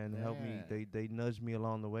nuggets, man, help me. They nudge me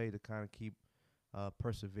along the way to kind of keep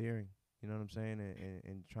persevering. You know what I'm saying?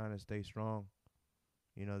 And trying to stay strong.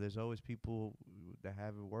 There's always people that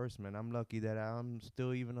have it worse, man. I'm lucky that I'm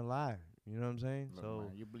still even alive. You know what I'm saying? Look, so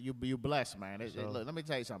man, you blessed, man. Look, let me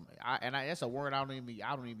tell you something. That's a word I don't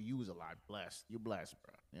even use a lot. Blessed. You blessed,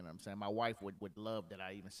 bro. You know what I'm saying? My wife would love that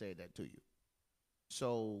I even said that to you.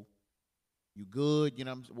 So you good? You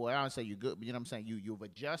know what I'm saying? Well, I don't say you good, but you know what I'm saying? You've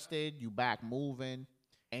adjusted. You back moving,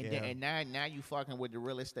 and now you fucking with the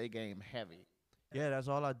real estate game heavy. Yeah, that's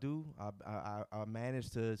all I do. I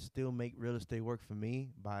managed to still make real estate work for me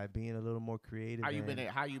by being a little more creative. How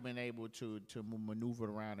you been able to maneuver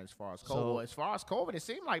around as far as COVID? As far as COVID, it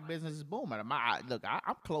seemed like business is booming.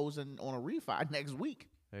 I'm closing on a refi next week.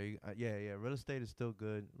 There you, yeah. Real estate is still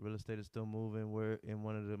good. Real estate is still moving. We're in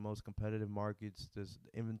one of the most competitive markets. The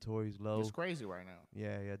inventory is low. It's crazy right now.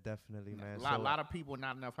 Yeah, definitely, man. A lot of people,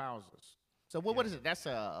 not enough houses. So what is it? That's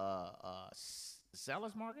a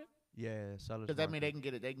seller's market. Yeah, sellers market. Because that means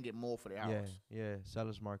they can get more for their house. Yeah,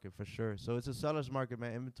 sellers market for sure. So it's a sellers market,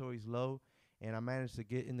 man. Inventory's low, and I managed to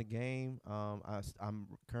get in the game. I'm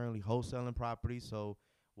currently wholesaling properties. So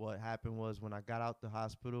what happened was when I got out the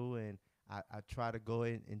hospital and I tried to go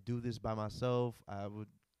in and do this by myself, I would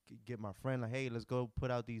get my friend like, hey, let's go put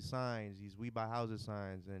out these signs, these We Buy Houses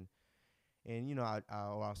signs, and And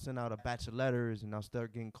I'll send out a batch of letters and I'll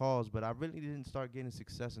start getting calls, but I really didn't start getting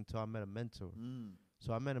success until I met a mentor.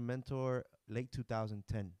 So I met a mentor late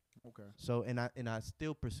 2010. Okay. So and I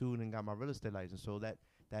still pursued and got my real estate license. So that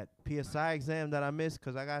PSI exam that I missed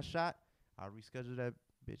because I got shot, I rescheduled that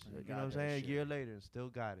bitch. You You know what I'm got that saying? shit. A year later and still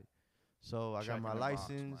got it. So I got Checking my the box,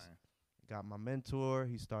 license, man. got my mentor.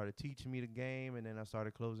 He started teaching me the game, and then I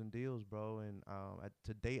started closing deals, bro. And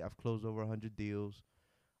to date, I've closed over 100 deals.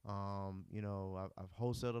 I've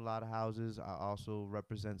wholesaled a lot of houses. I also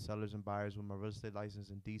represent sellers and buyers with my real estate license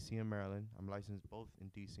in D.C. and Maryland. I'm licensed both in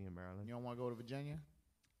D.C. and Maryland. You don't want to go to Virginia?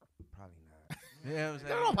 Probably not. You know what I'm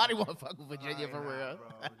saying? Nobody want to fuck with Virginia for Probably real. not, bro.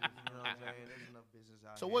 Just, you know what I'm saying? There's enough business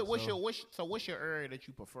out So here. what's your area that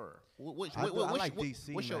you prefer? I like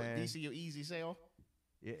DC, What's your man. DC your easy sale?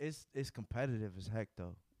 Yeah, it's competitive as heck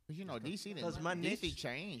though. Cause you know DC, my DC niche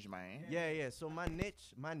changed, man. Yeah. So my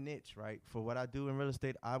niche, right? For what I do in real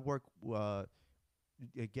estate, I work.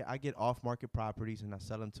 I get off market properties and I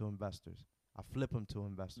sell them to investors. I flip them to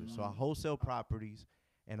investors. So I wholesale properties,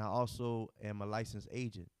 and I also am a licensed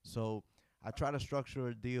agent. So I try to structure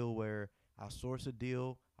a deal where I'll source a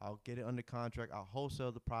deal, I'll get it under contract, I'll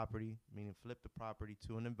wholesale the property, meaning flip the property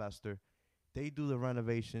to an investor. They do the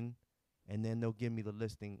renovation, and then they'll give me the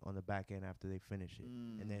listing on the back end after they finish it.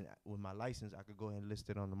 And then with my license, I could go ahead and list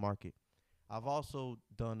it on the market. I've also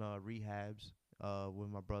done rehabs with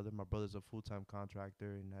my brother. My brother's a full-time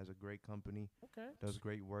contractor and has a great company. Okay. Does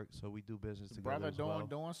great work, so we do business together Brother as well.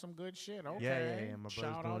 doing some good shit. Okay. Yeah. My brother's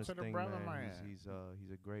Shout doing out his to the thing, brother, man. man. He's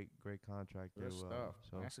a great contractor. Good stuff.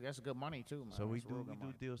 So That's good money too, man. so we That's real do good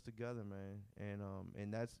money. deals together, man.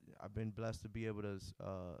 And that's I've been blessed to be able to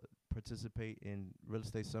participate in real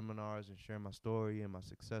estate seminars and share my story and my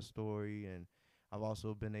success story. And I've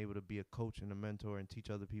also been able to be a coach and a mentor and teach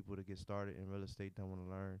other people to get started in real estate that want to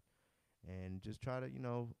learn, and just try to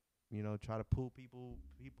try to pull people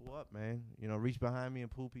up, man. Reach behind me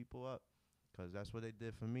and pull people up, 'cause that's what they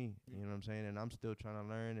did for me. You know what I'm saying? And I'm still trying to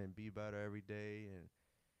learn and be better every day. And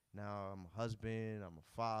now I'm a husband, I'm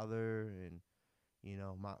a father, and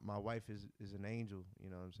my wife is an angel. You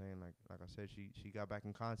know what I'm saying? Like I said, she got back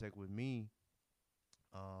in contact with me.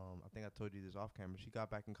 I think I told you this off camera. She got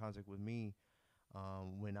back in contact with me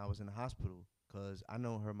when I was in the hospital, 'cause I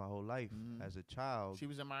known her my whole life as a child. She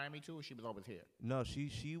was in Miami too, or she was always here? No,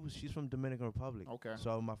 she's from Dominican Republic. Okay.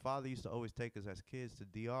 So my father used to always take us as kids to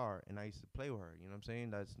DR, and I used to play with her. You know what I'm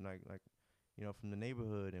saying? That's like from the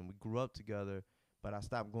neighborhood, and we grew up together. But I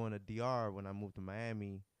stopped going to DR when I moved to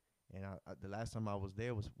Miami, and the last time I was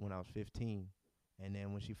there was when I was 15. And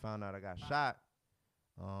then when she found out I got shot,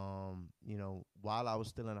 while I was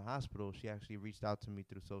still in the hospital, she actually reached out to me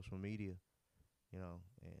through social media,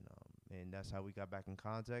 and that's how we got back in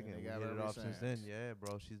contact, and we hit it off since then. Yeah,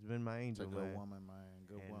 bro, she's been my angel, It's a good man. woman, man.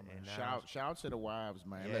 Good woman. And Shout out to the wives,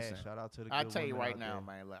 man. Yeah, Listen, shout out to the I good tell you women right out now, there.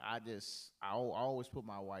 man. Look, I always put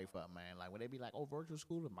my wife up, man. Like when they be like, "Oh, virtual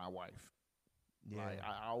school," with my wife. Yeah, Like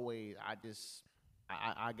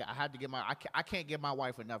I had to give I can't give my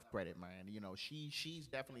wife enough credit, man. She's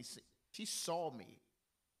definitely she saw me,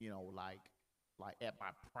 like at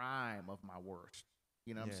my prime of my worst.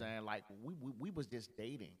 You know what I'm Yeah. saying? Like we was just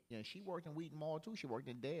dating. She worked in Wheaton Mall too. She worked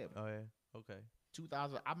in Deb. Oh yeah. Okay.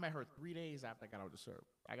 2000. I met her 3 days after I got out of service.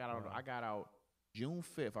 I got out. Wow. I got out June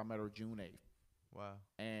 5th. I met her June 8th. Wow.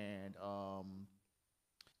 And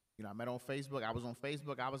I met on Facebook. I was on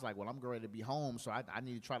Facebook. I was like, well, I'm ready to be home, so I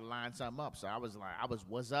need to try to line something up. So I was like,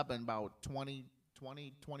 was up in about 20,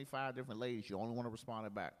 25 different ladies. You only want to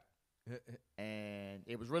respond back. And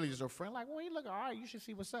it was really just a friend, like, well, you look all right, you should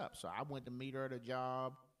see what's up. So I went to meet her at a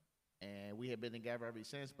job, and we had been together ever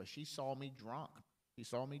since. But she saw me drunk. She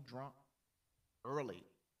saw me drunk early.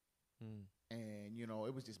 And,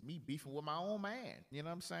 it was just me beefing with my own man. You know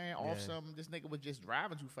what I'm saying? Yeah. This nigga was just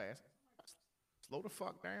driving too fast. Slow the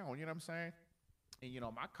fuck down, you know what I'm saying? And,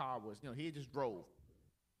 my car was, he just drove.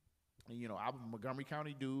 And, I'm a Montgomery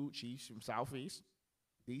County dude. She's from Southeast,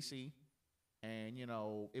 D.C., and,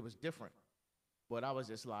 it was different. But I was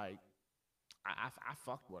just like, I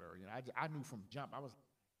fucked with her. I knew from jump. I was like,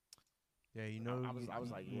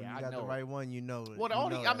 when yeah, you I got know. the right one, you know. Well,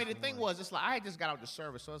 the the thing was, it's like I had just got out the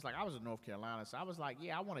service, so it's like I was in North Carolina, so I was like,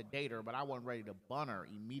 yeah, I want to date her, but I wasn't ready to bun her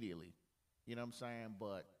immediately. You know what I'm saying?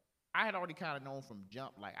 But I had already kind of known from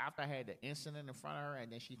jump, like after I had the incident in front of her,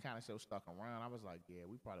 and then she kind of still stuck around. I was like, yeah,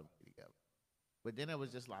 we probably would be together. But then it was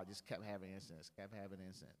just like, just kept having incidents.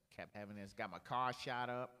 Got my car shot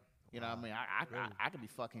up. You know what I mean? I could be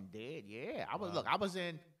fucking dead. Yeah, I was. Wow. Look, I was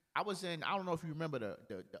in. I don't know if you remember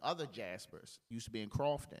the other Jaspers used to be in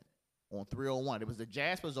Crofton. on 301. It was the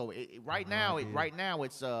Jasper's over. Right Uh-huh, now, yeah. right now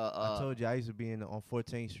it's I told you I used to be on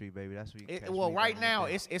 14th Street, baby. That's where you catch well, me right during the now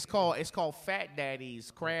day. it's called Fat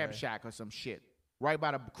Daddy's Crab Okay. Shack or some shit, right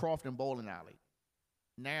by the Crofton Bowling Alley.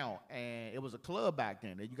 Now, and it was a club back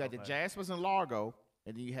then. You got the Okay. Jaspers in Largo,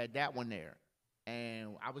 and then you had that one there.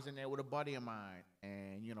 And I was in there with a buddy of mine,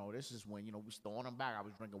 and this is when we was throwing them back. I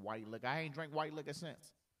was drinking white liquor. I ain't drank white liquor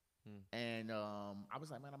since. And I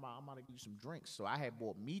was like, man, I'm about to give you some drinks. So I had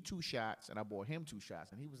bought me 2 shots, and I bought him 2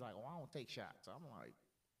 shots, and he was like, oh, I don't take shots. So I'm like,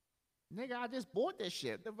 nigga, I just bought this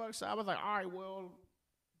shit. The fuck? So I was like, all right, well,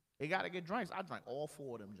 they got to get drinks. I drank all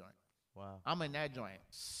 4 of them joints. Wow. I'm in that joint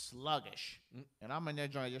sluggish. And I'm in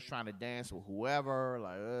that joint just trying to dance with whoever,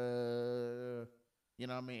 like, you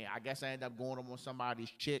know what I mean? I guess I ended up going up on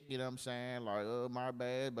somebody's chick, you know what I'm saying? Like, my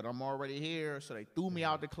bad, but I'm already here. So they threw me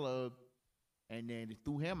out the club, and then they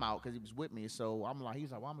threw him out because he was with me. So I'm like,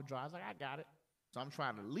 he's like, well, I'm going to drive. I was like, I got it. So I'm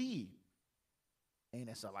trying to leave. And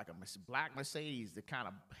it's like a black Mercedes that kind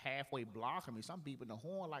of halfway blocking me. Some people in the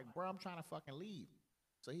horn like, bro, I'm trying to fucking leave.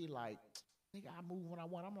 So he like, nigga, I move when I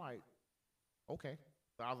want. I'm like, okay.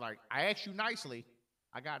 So I was like, I asked you nicely.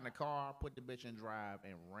 I got in the car, put the bitch in drive,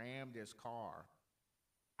 and rammed this car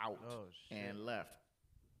out and left.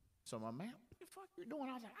 So my man, what the fuck you doing?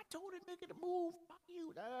 I was like, I told that nigga to move. Fuck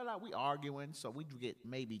you. We arguing. So we get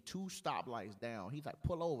maybe 2 stoplights down. He's like,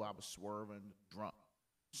 pull over. I was swerving, drunk.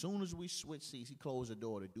 Soon as we switched seats, he closed the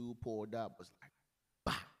door. The dude pulled up, was like,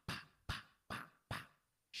 bah, bah, bah, bah, bah.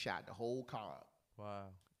 Shot the whole car up. Wow.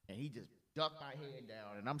 And he just ducked my head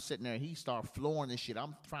down, and I'm sitting there. He started flooring this shit.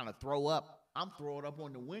 I'm trying to throw up. I'm throwing up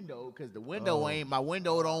on the window because the window my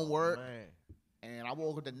window don't work. Man. And I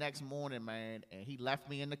woke up the next morning, man, and he left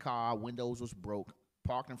me in the car. Windows was broke.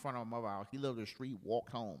 Parked in front of my house. He lived in the street, walked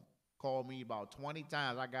home. Called me about 20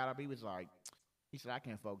 times. I got up. He was like, he said, I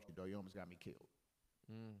can't fuck with you, though. You almost got me killed.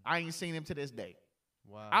 I ain't seen him to this day.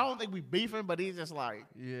 Wow. I don't think we beefing, but he's just like,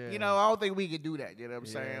 yeah. I don't think we could do that. You know what I'm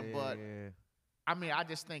saying? Yeah, But yeah. I mean, I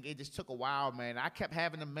just think it just took a while, man. I kept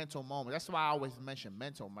having a mental moment. That's why I always mention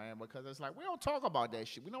mental, man, because it's like we don't talk about that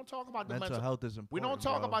shit. We don't talk about the mental health is important. We don't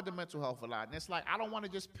talk bro. about the mental health a lot, and it's like I don't want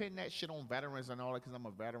to just pin that shit on veterans and all that because I'm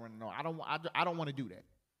a veteran. No, I don't want to do that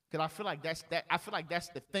because I feel like that's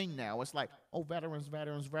the thing now. It's like, oh, veterans.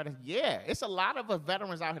 Yeah, it's a lot of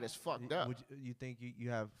veterans out here that's fucked up. You think you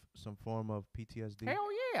have some form of PTSD? Hell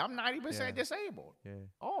yeah, I'm 90% disabled. Yeah.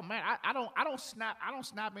 Oh man, I don't snap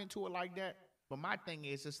into it like that. But my thing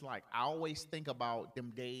is, it's like I always think about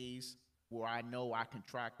them days where I know I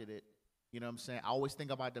contracted it. You know what I'm saying? I always think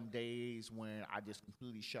about them days when I just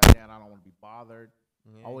completely shut down. I don't want to be bothered.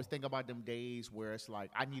 I always think about them days where it's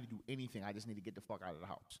like I need to do anything. I just need to get the fuck out of the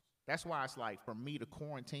house. That's why it's like for me to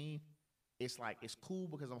quarantine, it's like it's cool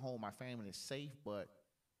because I'm home, my family is safe, but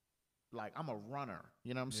like I'm a runner.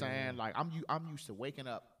 You know what I'm saying? Like I'm used to waking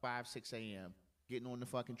up 5, 6 a.m., getting on the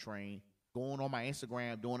fucking train, going on my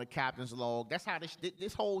Instagram, doing a captain's log. That's how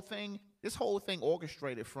this whole thing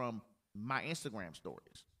orchestrated from my Instagram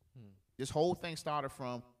stories. This whole thing started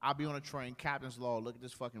from I'll be on a train, captain's log, look at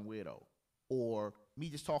this fucking weirdo. Or me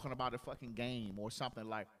just talking about a fucking game or something.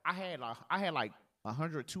 Like I had like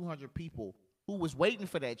 100, 200 people who was waiting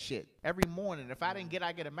for that shit every morning. If I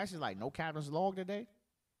get a message like no captain's log today.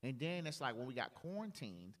 And then it's like when we got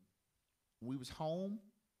quarantined, we was home.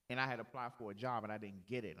 And I had to apply for a job, and I didn't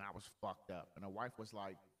get it, and I was fucked up. And the wife was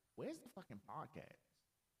like, where's the fucking podcast?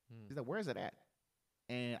 She's like, where's it at?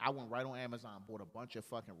 And I went right on Amazon, bought a bunch of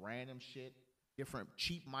fucking random shit, different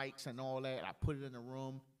cheap mics and all that. I put it in the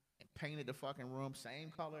room and painted the fucking room, same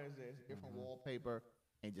color as this, different wallpaper,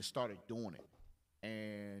 and just started doing it.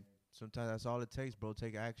 And sometimes that's all it takes, bro.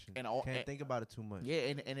 Take action. Can't think about it too much.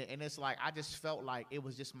 Yeah, and it's like I just felt like it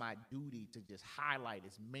was just my duty to just highlight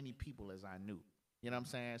as many people as I knew. You know what I'm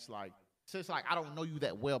saying? It's like I don't know you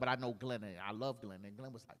that well, but I know Glenn, and I love Glenn. And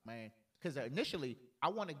Glenn was like, man, because initially I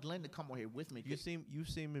wanted Glenn to come on here with me. You've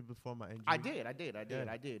seen me before my injury. I did.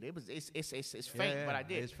 It's faint, but I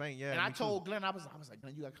did. It's faint, yeah. And I told Glenn, I was like,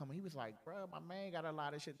 Glenn, you gotta come on. He was like, bro, my man got a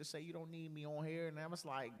lot of shit to say. You don't need me on here. And I was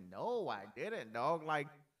like, no, I didn't, dog. Like,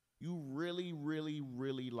 you really, really,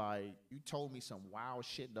 really like you told me some wild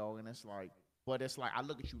shit, dog. And it's like, but it's like I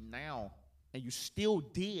look at you now, and you still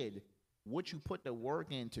did what you put the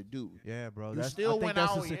work in to do. Yeah, bro. You I think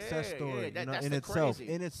that's a success story. That's in itself.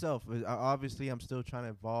 Crazy. In itself, obviously, I'm still trying to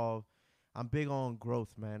evolve. I'm big on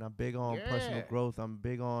growth, man. I'm big on personal growth. I'm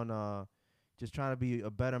big on just trying to be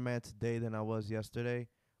a better man today than I was yesterday.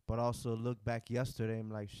 But also look back yesterday and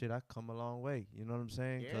be like, shit, I come a long way. You know what I'm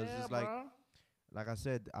saying? Because it's like I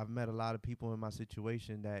said, I've met a lot of people in my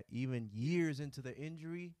situation that even years into the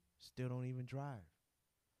injury still don't even drive.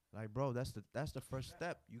 Like, bro, that's the first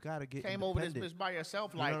step. You gotta get Came over this independent. bitch by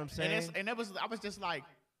yourself, You know like, what I'm saying? and I was just like,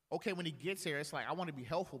 okay, when he gets here, it's like I want to be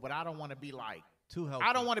helpful, but I don't want to be like, Too I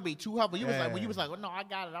helpful. don't want to be too helpful. You was like, when you Yeah. was like, well, no, I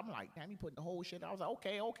got it. I'm like, damn, he putting the whole shit. I was like,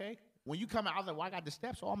 okay, okay. When you come out, I was like, well, I got the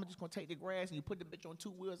steps, so I'm just gonna take the grass and you put the bitch on 2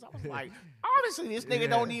 wheels. I was like, obviously, this nigga Yeah.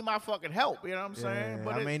 don't need my fucking help. You know what I'm saying? Yeah,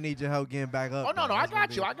 But I may need your help getting back up. oh no, though. no, I That's gonna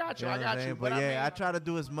got you, be- I got you, know I what got I'm saying? you. But I yeah, mean, I try to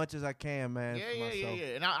do as much as I can, man, for myself. yeah.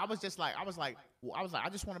 And I was just like, I was like, I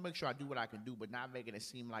just want to make sure I do what I can do, but not making it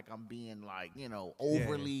seem like I'm being like,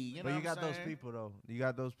 overly. You know, But you what got I'm those saying? people though. You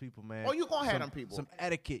got those people, man. Oh, you gonna have them people. Some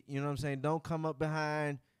etiquette. You know what I'm saying? Don't come up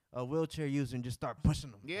behind a wheelchair user and just start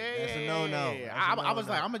pushing them. Yeah, That's a no-no. yeah. That's a I was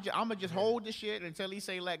no-no. like, I'm gonna just hold the shit until he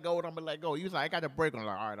say let go, and I'm gonna let go. He was like, I got the break. I'm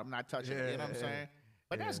like, all right, I'm not touching it. You know what I'm Yeah, saying?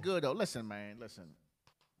 But that's yeah. good though. Listen, man, listen.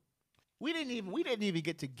 We didn't even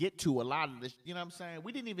get to a lot of this. You know what I'm saying?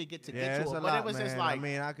 We didn't even get to Yeah, get it's to a it. But lot, it was man. just like I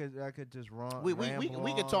mean, I could just run. we ramble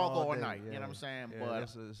could on talk all day. night. Yeah. You know what I'm saying? Yeah, But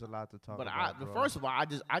it's a lot to talk but about. Bro. first of all, I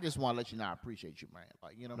just want to let you know I appreciate you, man.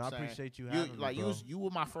 Like, you know what No, I'm I saying? appreciate you having me, like bro. you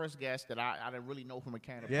were my first guest that I didn't really know from a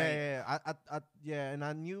can of Yeah, paint. yeah, and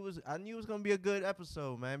I knew it was gonna be a good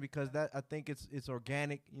episode, man, because I think it's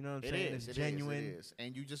organic. You know what I'm saying? It's genuine. It is.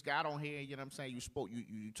 And you just got on here. You know what I'm saying? You spoke.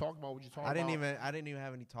 You talked about what you talked about. I didn't even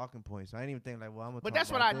have any talking points. I didn't even think like, well, I'm gonna. But talk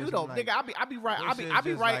that's what about I this. do though, I'm like, nigga.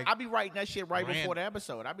 I be writing that shit right random. before the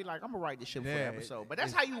episode. I be like, I'm gonna write this shit before the Yeah, episode. But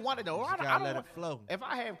that's it's- how you want it though. you I just don't, gotta I let don't, it flow. If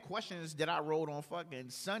I have questions that I wrote on fucking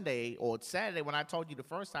Sunday or Saturday when I told you the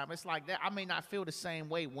first time, it's like that. I may not feel the same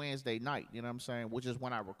way Wednesday night. You know what I'm saying? Which is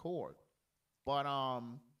when I record. But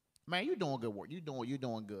man, you doing good work. You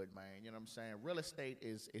doing good, man. You know what I'm saying? Real estate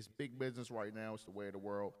is big business right now. It's the way of the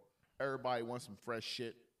world. Everybody wants some fresh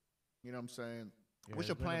shit. You know what I'm saying? Yeah, What's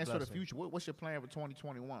your it's been a plans for the blessing. future? What's your plan for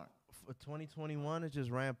 2021? For 2021, it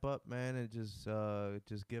just ramp up, man, and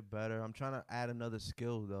just get better. I'm trying to add another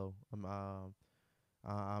skill though.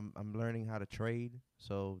 I'm learning how to trade.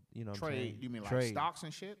 So you know, what I'm Trade? saying? You mean like trade. stocks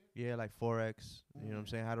and shit? Yeah, like forex. You know what I'm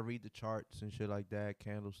saying? How to read the charts and shit like that.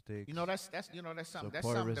 Candlesticks. You know that's something that's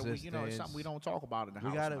Support something that we it's resistance. something we don't talk about in the we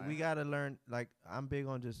house. gotta man. we gotta learn. Like I'm big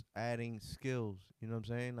on just adding skills. You know what I'm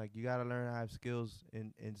saying? Like you gotta learn how to have skills,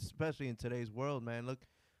 and especially in today's world, man. Look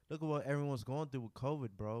at what everyone's going through with COVID,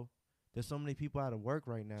 bro. There's so many people out of work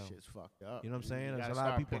right now. Shit's fucked up. You know what I'm saying? You There's gotta a lot of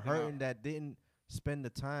start people picking up. hurting that didn't spend the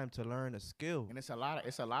time to learn a skill. And it's a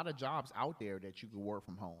lot of jobs out there that you can work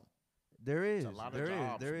from home. There is, a lot of there is,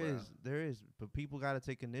 jobs, there bruh. is, there is. But people got to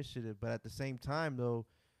take initiative. But at the same time, though,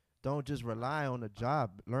 don't just rely on a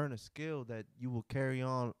job. Learn a skill that you will carry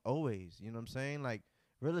on always. You know what I'm saying? Like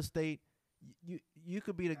real estate, you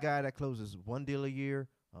could be the guy that closes 1 deal a year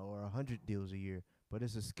or 100 deals a year. But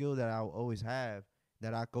it's a skill that I'll always have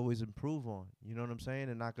that I can always improve on. You know what I'm saying?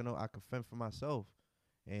 And I can fend for myself,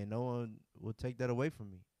 and no one will take that away from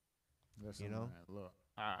me. Listen, You know? man, look,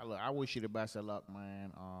 I wish you the best of luck,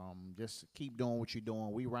 man. Just keep doing what you're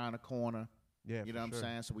doing. We round the corner. Yeah, You know for what I'm sure.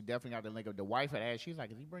 saying? So we definitely got to link up. The wife had asked, she's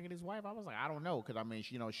like, is he bringing his wife? I was like, I don't know. Because, I mean,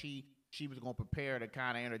 she was going to prepare to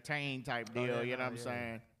kind of entertain type deal. yeah, you know nah, what I'm yeah.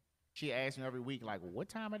 saying? She asked me every week, like, what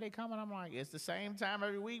time are they coming? I'm like, it's the same time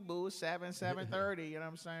every week, boo. 7:30. You know what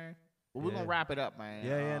I'm saying? But we're Yeah. going to wrap it up, man.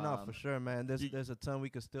 Yeah, no, for sure, man. you- There's a ton we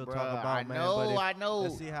could still Bruh, talk about, I man. know, but I know.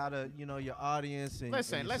 Let's see how your audience and,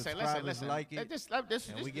 Listen, and your listen. subscribers like it.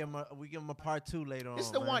 This We give them a part 2 later on.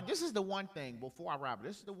 is the man. one. This is the one thing. Before I wrap it,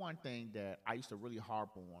 this is the one thing that I used to really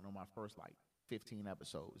harp on my first like 15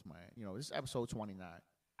 episodes, man. You know, this is episode 29.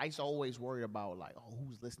 I used to always worry about like, oh,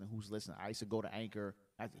 who's listening? I used to go to Anchor.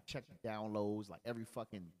 I had to check the downloads like every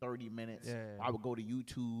fucking 30 minutes. Yeah. I would go to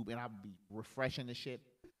YouTube and I'd be refreshing the shit.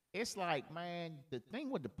 It's like, man, the thing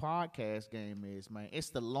with the podcast game is, man, it's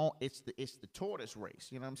the tortoise race.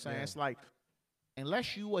 You know what I'm saying? Yeah. It's like,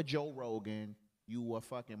 unless you are Joe Rogan, you are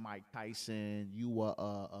fucking Mike Tyson, you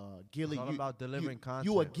are Gilly. It's all about delivering content,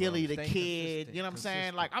 You are bro. Gilly the Staying Kid. consistent, You know what I'm saying?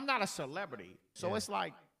 consistent. Like, I'm not a celebrity, so Yeah. it's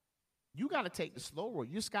like you got to take the slow road.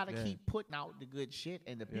 You just got to Yeah. keep putting out the good shit,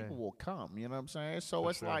 and the Yeah. people will come. You know what I'm saying? So For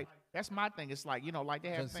it's sure. like that's my thing. It's like, you know, like they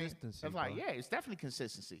have things. Consistency, It's like, bro. yeah, it's definitely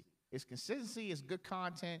consistency. It's consistency. It's good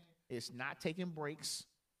content. It's not taking breaks.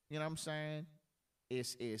 You know what I'm saying?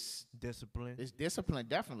 It's Discipline. it's discipline,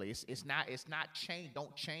 definitely. It's not change.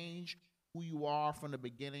 Don't change who you are from the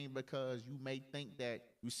beginning because you may think that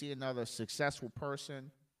you see another successful person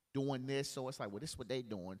doing this, so it's like, well, this is what they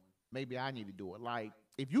doing. Maybe I need to do it. Like,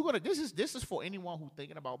 if you're gonna, this is for anyone who's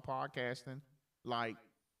thinking about podcasting. Like,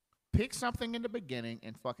 pick something in the beginning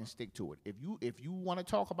and fucking stick to it. If you want to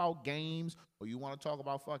talk about games, or you want to talk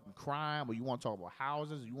about fucking crime, or you want to talk about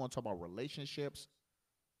houses, or you want to talk about relationships,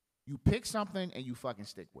 you pick something and you fucking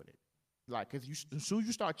stick with it. Like, cause as soon as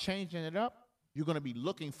you start changing it up, you're gonna be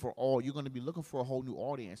looking for a whole new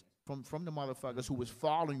audience from the motherfuckers who was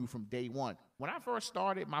following you from day one. When I first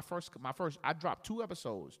started, my first I dropped 2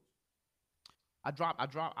 episodes. I dropped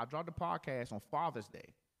the podcast on Father's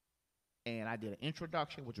Day. And I did an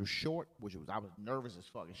introduction, which was short, I was nervous as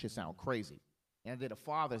fuck. It shit sound crazy. And I did a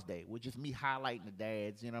Father's Day, which is me highlighting the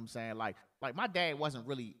dads. You know what I'm saying? Like my dad wasn't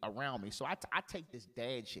really around me, so I take this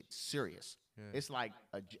dad shit serious. Yeah. It's like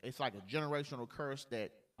a generational curse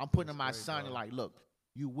that I'm putting on my son. And like, look,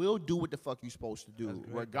 you will do what the fuck you supposed to do,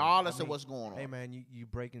 regardless of what's going on. Hey man, you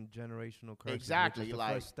breaking generational curses. Exactly, which is the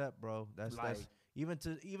like first step, bro. That's even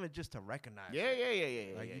just to recognize. Yeah.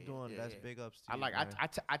 Like you doing that's big ups to you.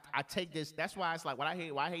 I take this. That's why it's like when I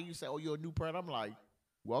hear you say, "Oh, you're a new parent," I'm like,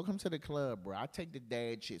 welcome to the club, bro. I take the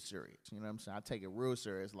dad shit serious. You know what I'm saying? I take it real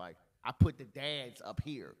serious. Like I put the dads up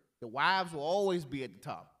here. The wives will always be at the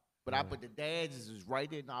top, but I put the dads is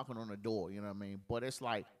right there knocking on the door. You know what I mean? But it's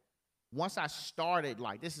like once I started,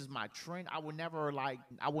 like this is my trend. I would never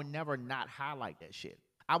not highlight that shit.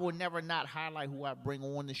 I would never not highlight who I bring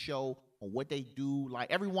on the show or what they do.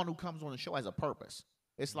 Like everyone who comes on the show has a purpose.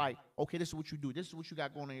 It's like, okay, this is what you do. This is what you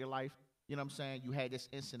got going on in your life. You know what I'm saying? You had this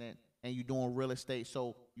incident and you're doing real estate.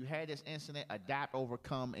 So you had this incident, adapt,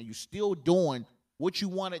 overcome, and you're still doing what you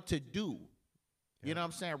wanted to do. Yeah. You know what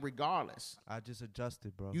I'm saying? Regardless. I just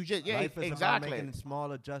adjusted, bro. You just, Life is about making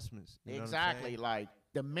small adjustments. You know exactly. Like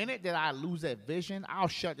the minute that I lose that vision, I'll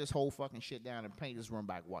shut this whole fucking shit down and paint this room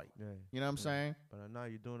back white. Yeah. You know what I'm saying? But I know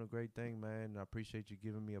you're doing a great thing, man. And I appreciate you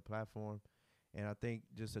giving me a platform. And I think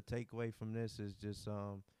just a takeaway from this is just,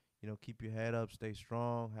 keep your head up, stay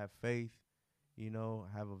strong, have faith,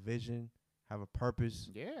 have a vision, have a purpose.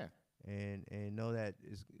 Yeah. And know that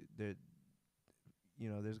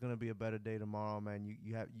there's gonna be a better day tomorrow, man.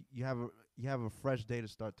 You have a fresh day to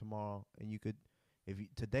start tomorrow, and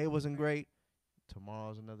today wasn't great.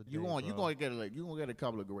 Tomorrow's another day. You're gonna get a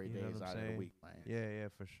couple of great days out of the week, man. Yeah,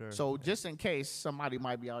 for sure. So just in case somebody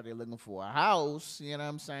might be out there looking for a house, you know what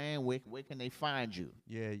I'm saying? Where can they find you?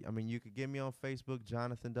 Yeah, I mean you could get me on Facebook,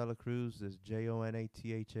 Jonathan De La Cruz. That's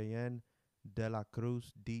JONATHAN De La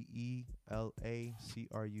Cruz, DELACRUZ.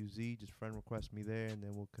 Just friend request me there, and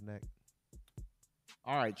then we'll connect.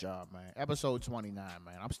 All right, y'all, man. Episode 29,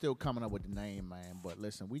 man. I'm still coming up with the name, man. But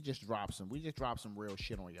listen, we just dropped some real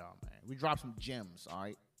shit on y'all, man. We dropped some gems, all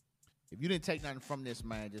right? If you didn't take nothing from this,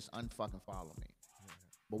 man, just unfucking follow me.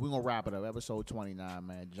 But we're going to wrap it up. Episode 29,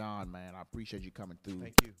 man. John, man, I appreciate you coming through.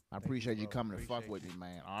 Thank you. I appreciate you coming to fuck with me,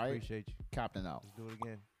 man. All right? Appreciate you. Captain out. Let's do it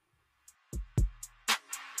again.